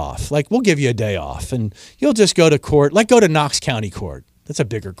day off. Like we'll give you a day off, and you'll just go to court. Like go to Knox County Court. That's a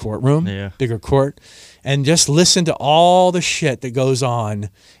bigger courtroom, bigger court, and just listen to all the shit that goes on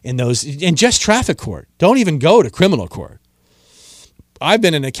in those, in just traffic court. Don't even go to criminal court. I've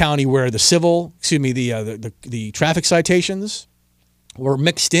been in a county where the traffic citations were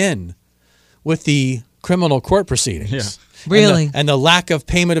mixed in with the criminal court proceedings. Yeah. Really? And the lack of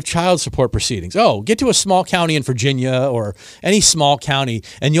payment of child support proceedings. Oh, get to a small county in Virginia or any small county,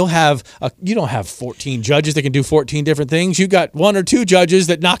 and you don't have 14 judges that can do 14 different things. You got 1 or 2 judges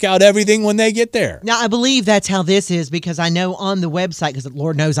that knock out everything when they get there. Now, I believe that's how this is because I know on the website, because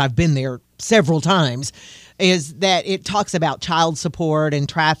Lord knows I've been there several times, is that it talks about child support and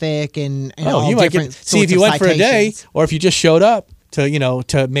traffic and all you might different see if you went for a day or if you just showed up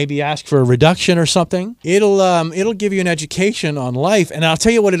to maybe ask for a reduction or something. It'll give you an education on life. And I'll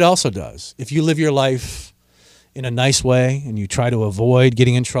tell you what it also does. If you live your life in a nice way and you try to avoid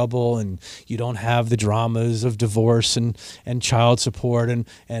getting in trouble and you don't have the dramas of divorce and child support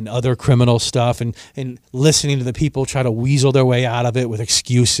and other criminal stuff and listening to the people try to weasel their way out of it with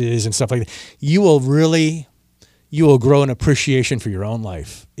excuses and stuff like that, you will grow an appreciation for your own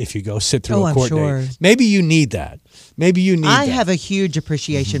life if you go sit through a court date. Maybe you need that. I have a huge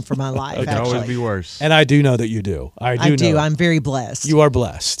appreciation for my life. It could always be worse. And I do know that you do. I do. I'm very blessed. You are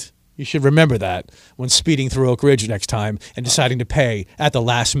blessed. You should remember that when speeding through Oak Ridge next time and deciding to pay at the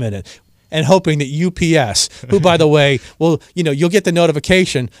last minute. And hoping that UPS, who, by the way, you'll get the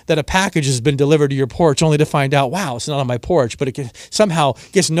notification that a package has been delivered to your porch only to find out, wow, it's not on my porch, but it somehow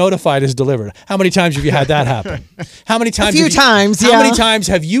gets notified as delivered. How many times have you had that happen? How many times? A few times, yeah. How many times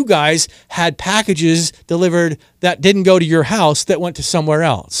have you guys had packages delivered that didn't go to your house that went to somewhere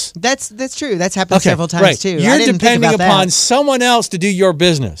else? That's true. That's happened several times, too. You're depending upon someone else to do your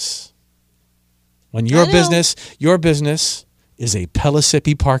business. When your business is a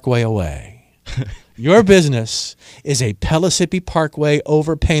Pellissippi Parkway away. Your business is a Pellissippi Parkway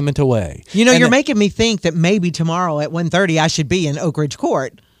overpayment away. You're making me think that maybe tomorrow at 1:30 I should be in Oak Ridge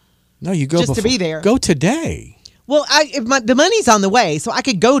Court. No, you go just to be there. Go today. Well, the money's on the way, so I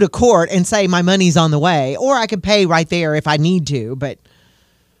could go to court and say my money's on the way, or I could pay right there if I need to. But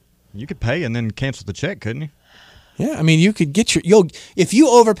you could pay and then cancel the check, couldn't you? Yeah, I mean, you could get if you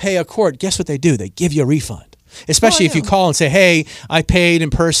overpay a court, guess what they do? They give you a refund. Especially if you call and say, hey, I paid in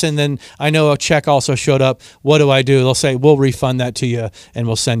person, then I know a check also showed up. What do I do? They'll say, we'll refund that to you and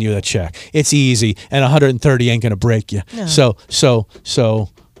we'll send you the check. It's easy, and 130 ain't going to break you. No. So,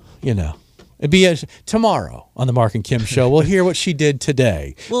 it'd be tomorrow on the Marc and Kim Show. We'll hear what she did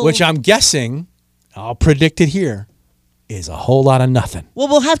today, which I'm guessing, I'll predict it here, is a whole lot of nothing. Well,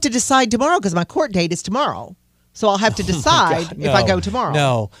 we'll have to decide tomorrow because my court date is tomorrow. So I'll have to decide if I go tomorrow.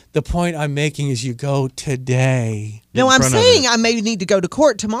 No, the point I'm making is you go today. No, I'm saying I may need to go to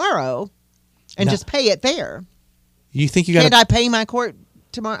court tomorrow and just pay it there. You think you got? Can't I pay my court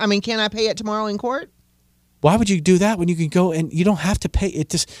tomorrow? I mean, can I pay it tomorrow in court? Why would you do that when you can go and you don't have to pay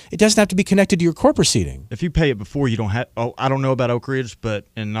it? It doesn't have to be connected to your court proceeding. If you pay it before, you don't have. Oh, I don't know about Oak Ridge, but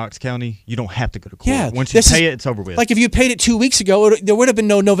in Knox County, you don't have to go to court. Yeah, once you pay it, it's over with. Like if you paid it 2 weeks ago, there would have been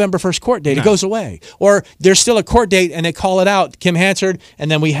no November 1st court date. No. It goes away, or there's still a court date and they call it out. Kim Hansard,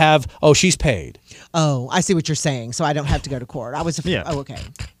 and then we have she's paid. Oh, I see what you're saying. So I don't have to go to court. I was. Oh, okay.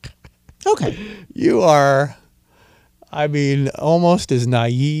 Okay. You are. I mean, almost as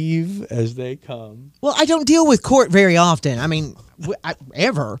naive as they come. Well, I don't deal with court very often. I mean,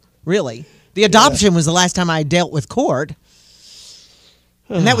 ever, really. The adoption was the last time I dealt with court.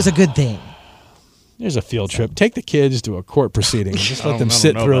 And that was a good thing. There's a field trip. Take the kids to a court proceeding. Just let them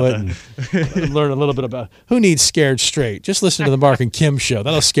sit through it and learn a little bit about who needs scared straight. Just listen to the Marc and Kim Show.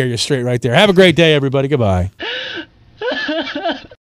 That'll scare you straight right there. Have a great day, everybody. Goodbye.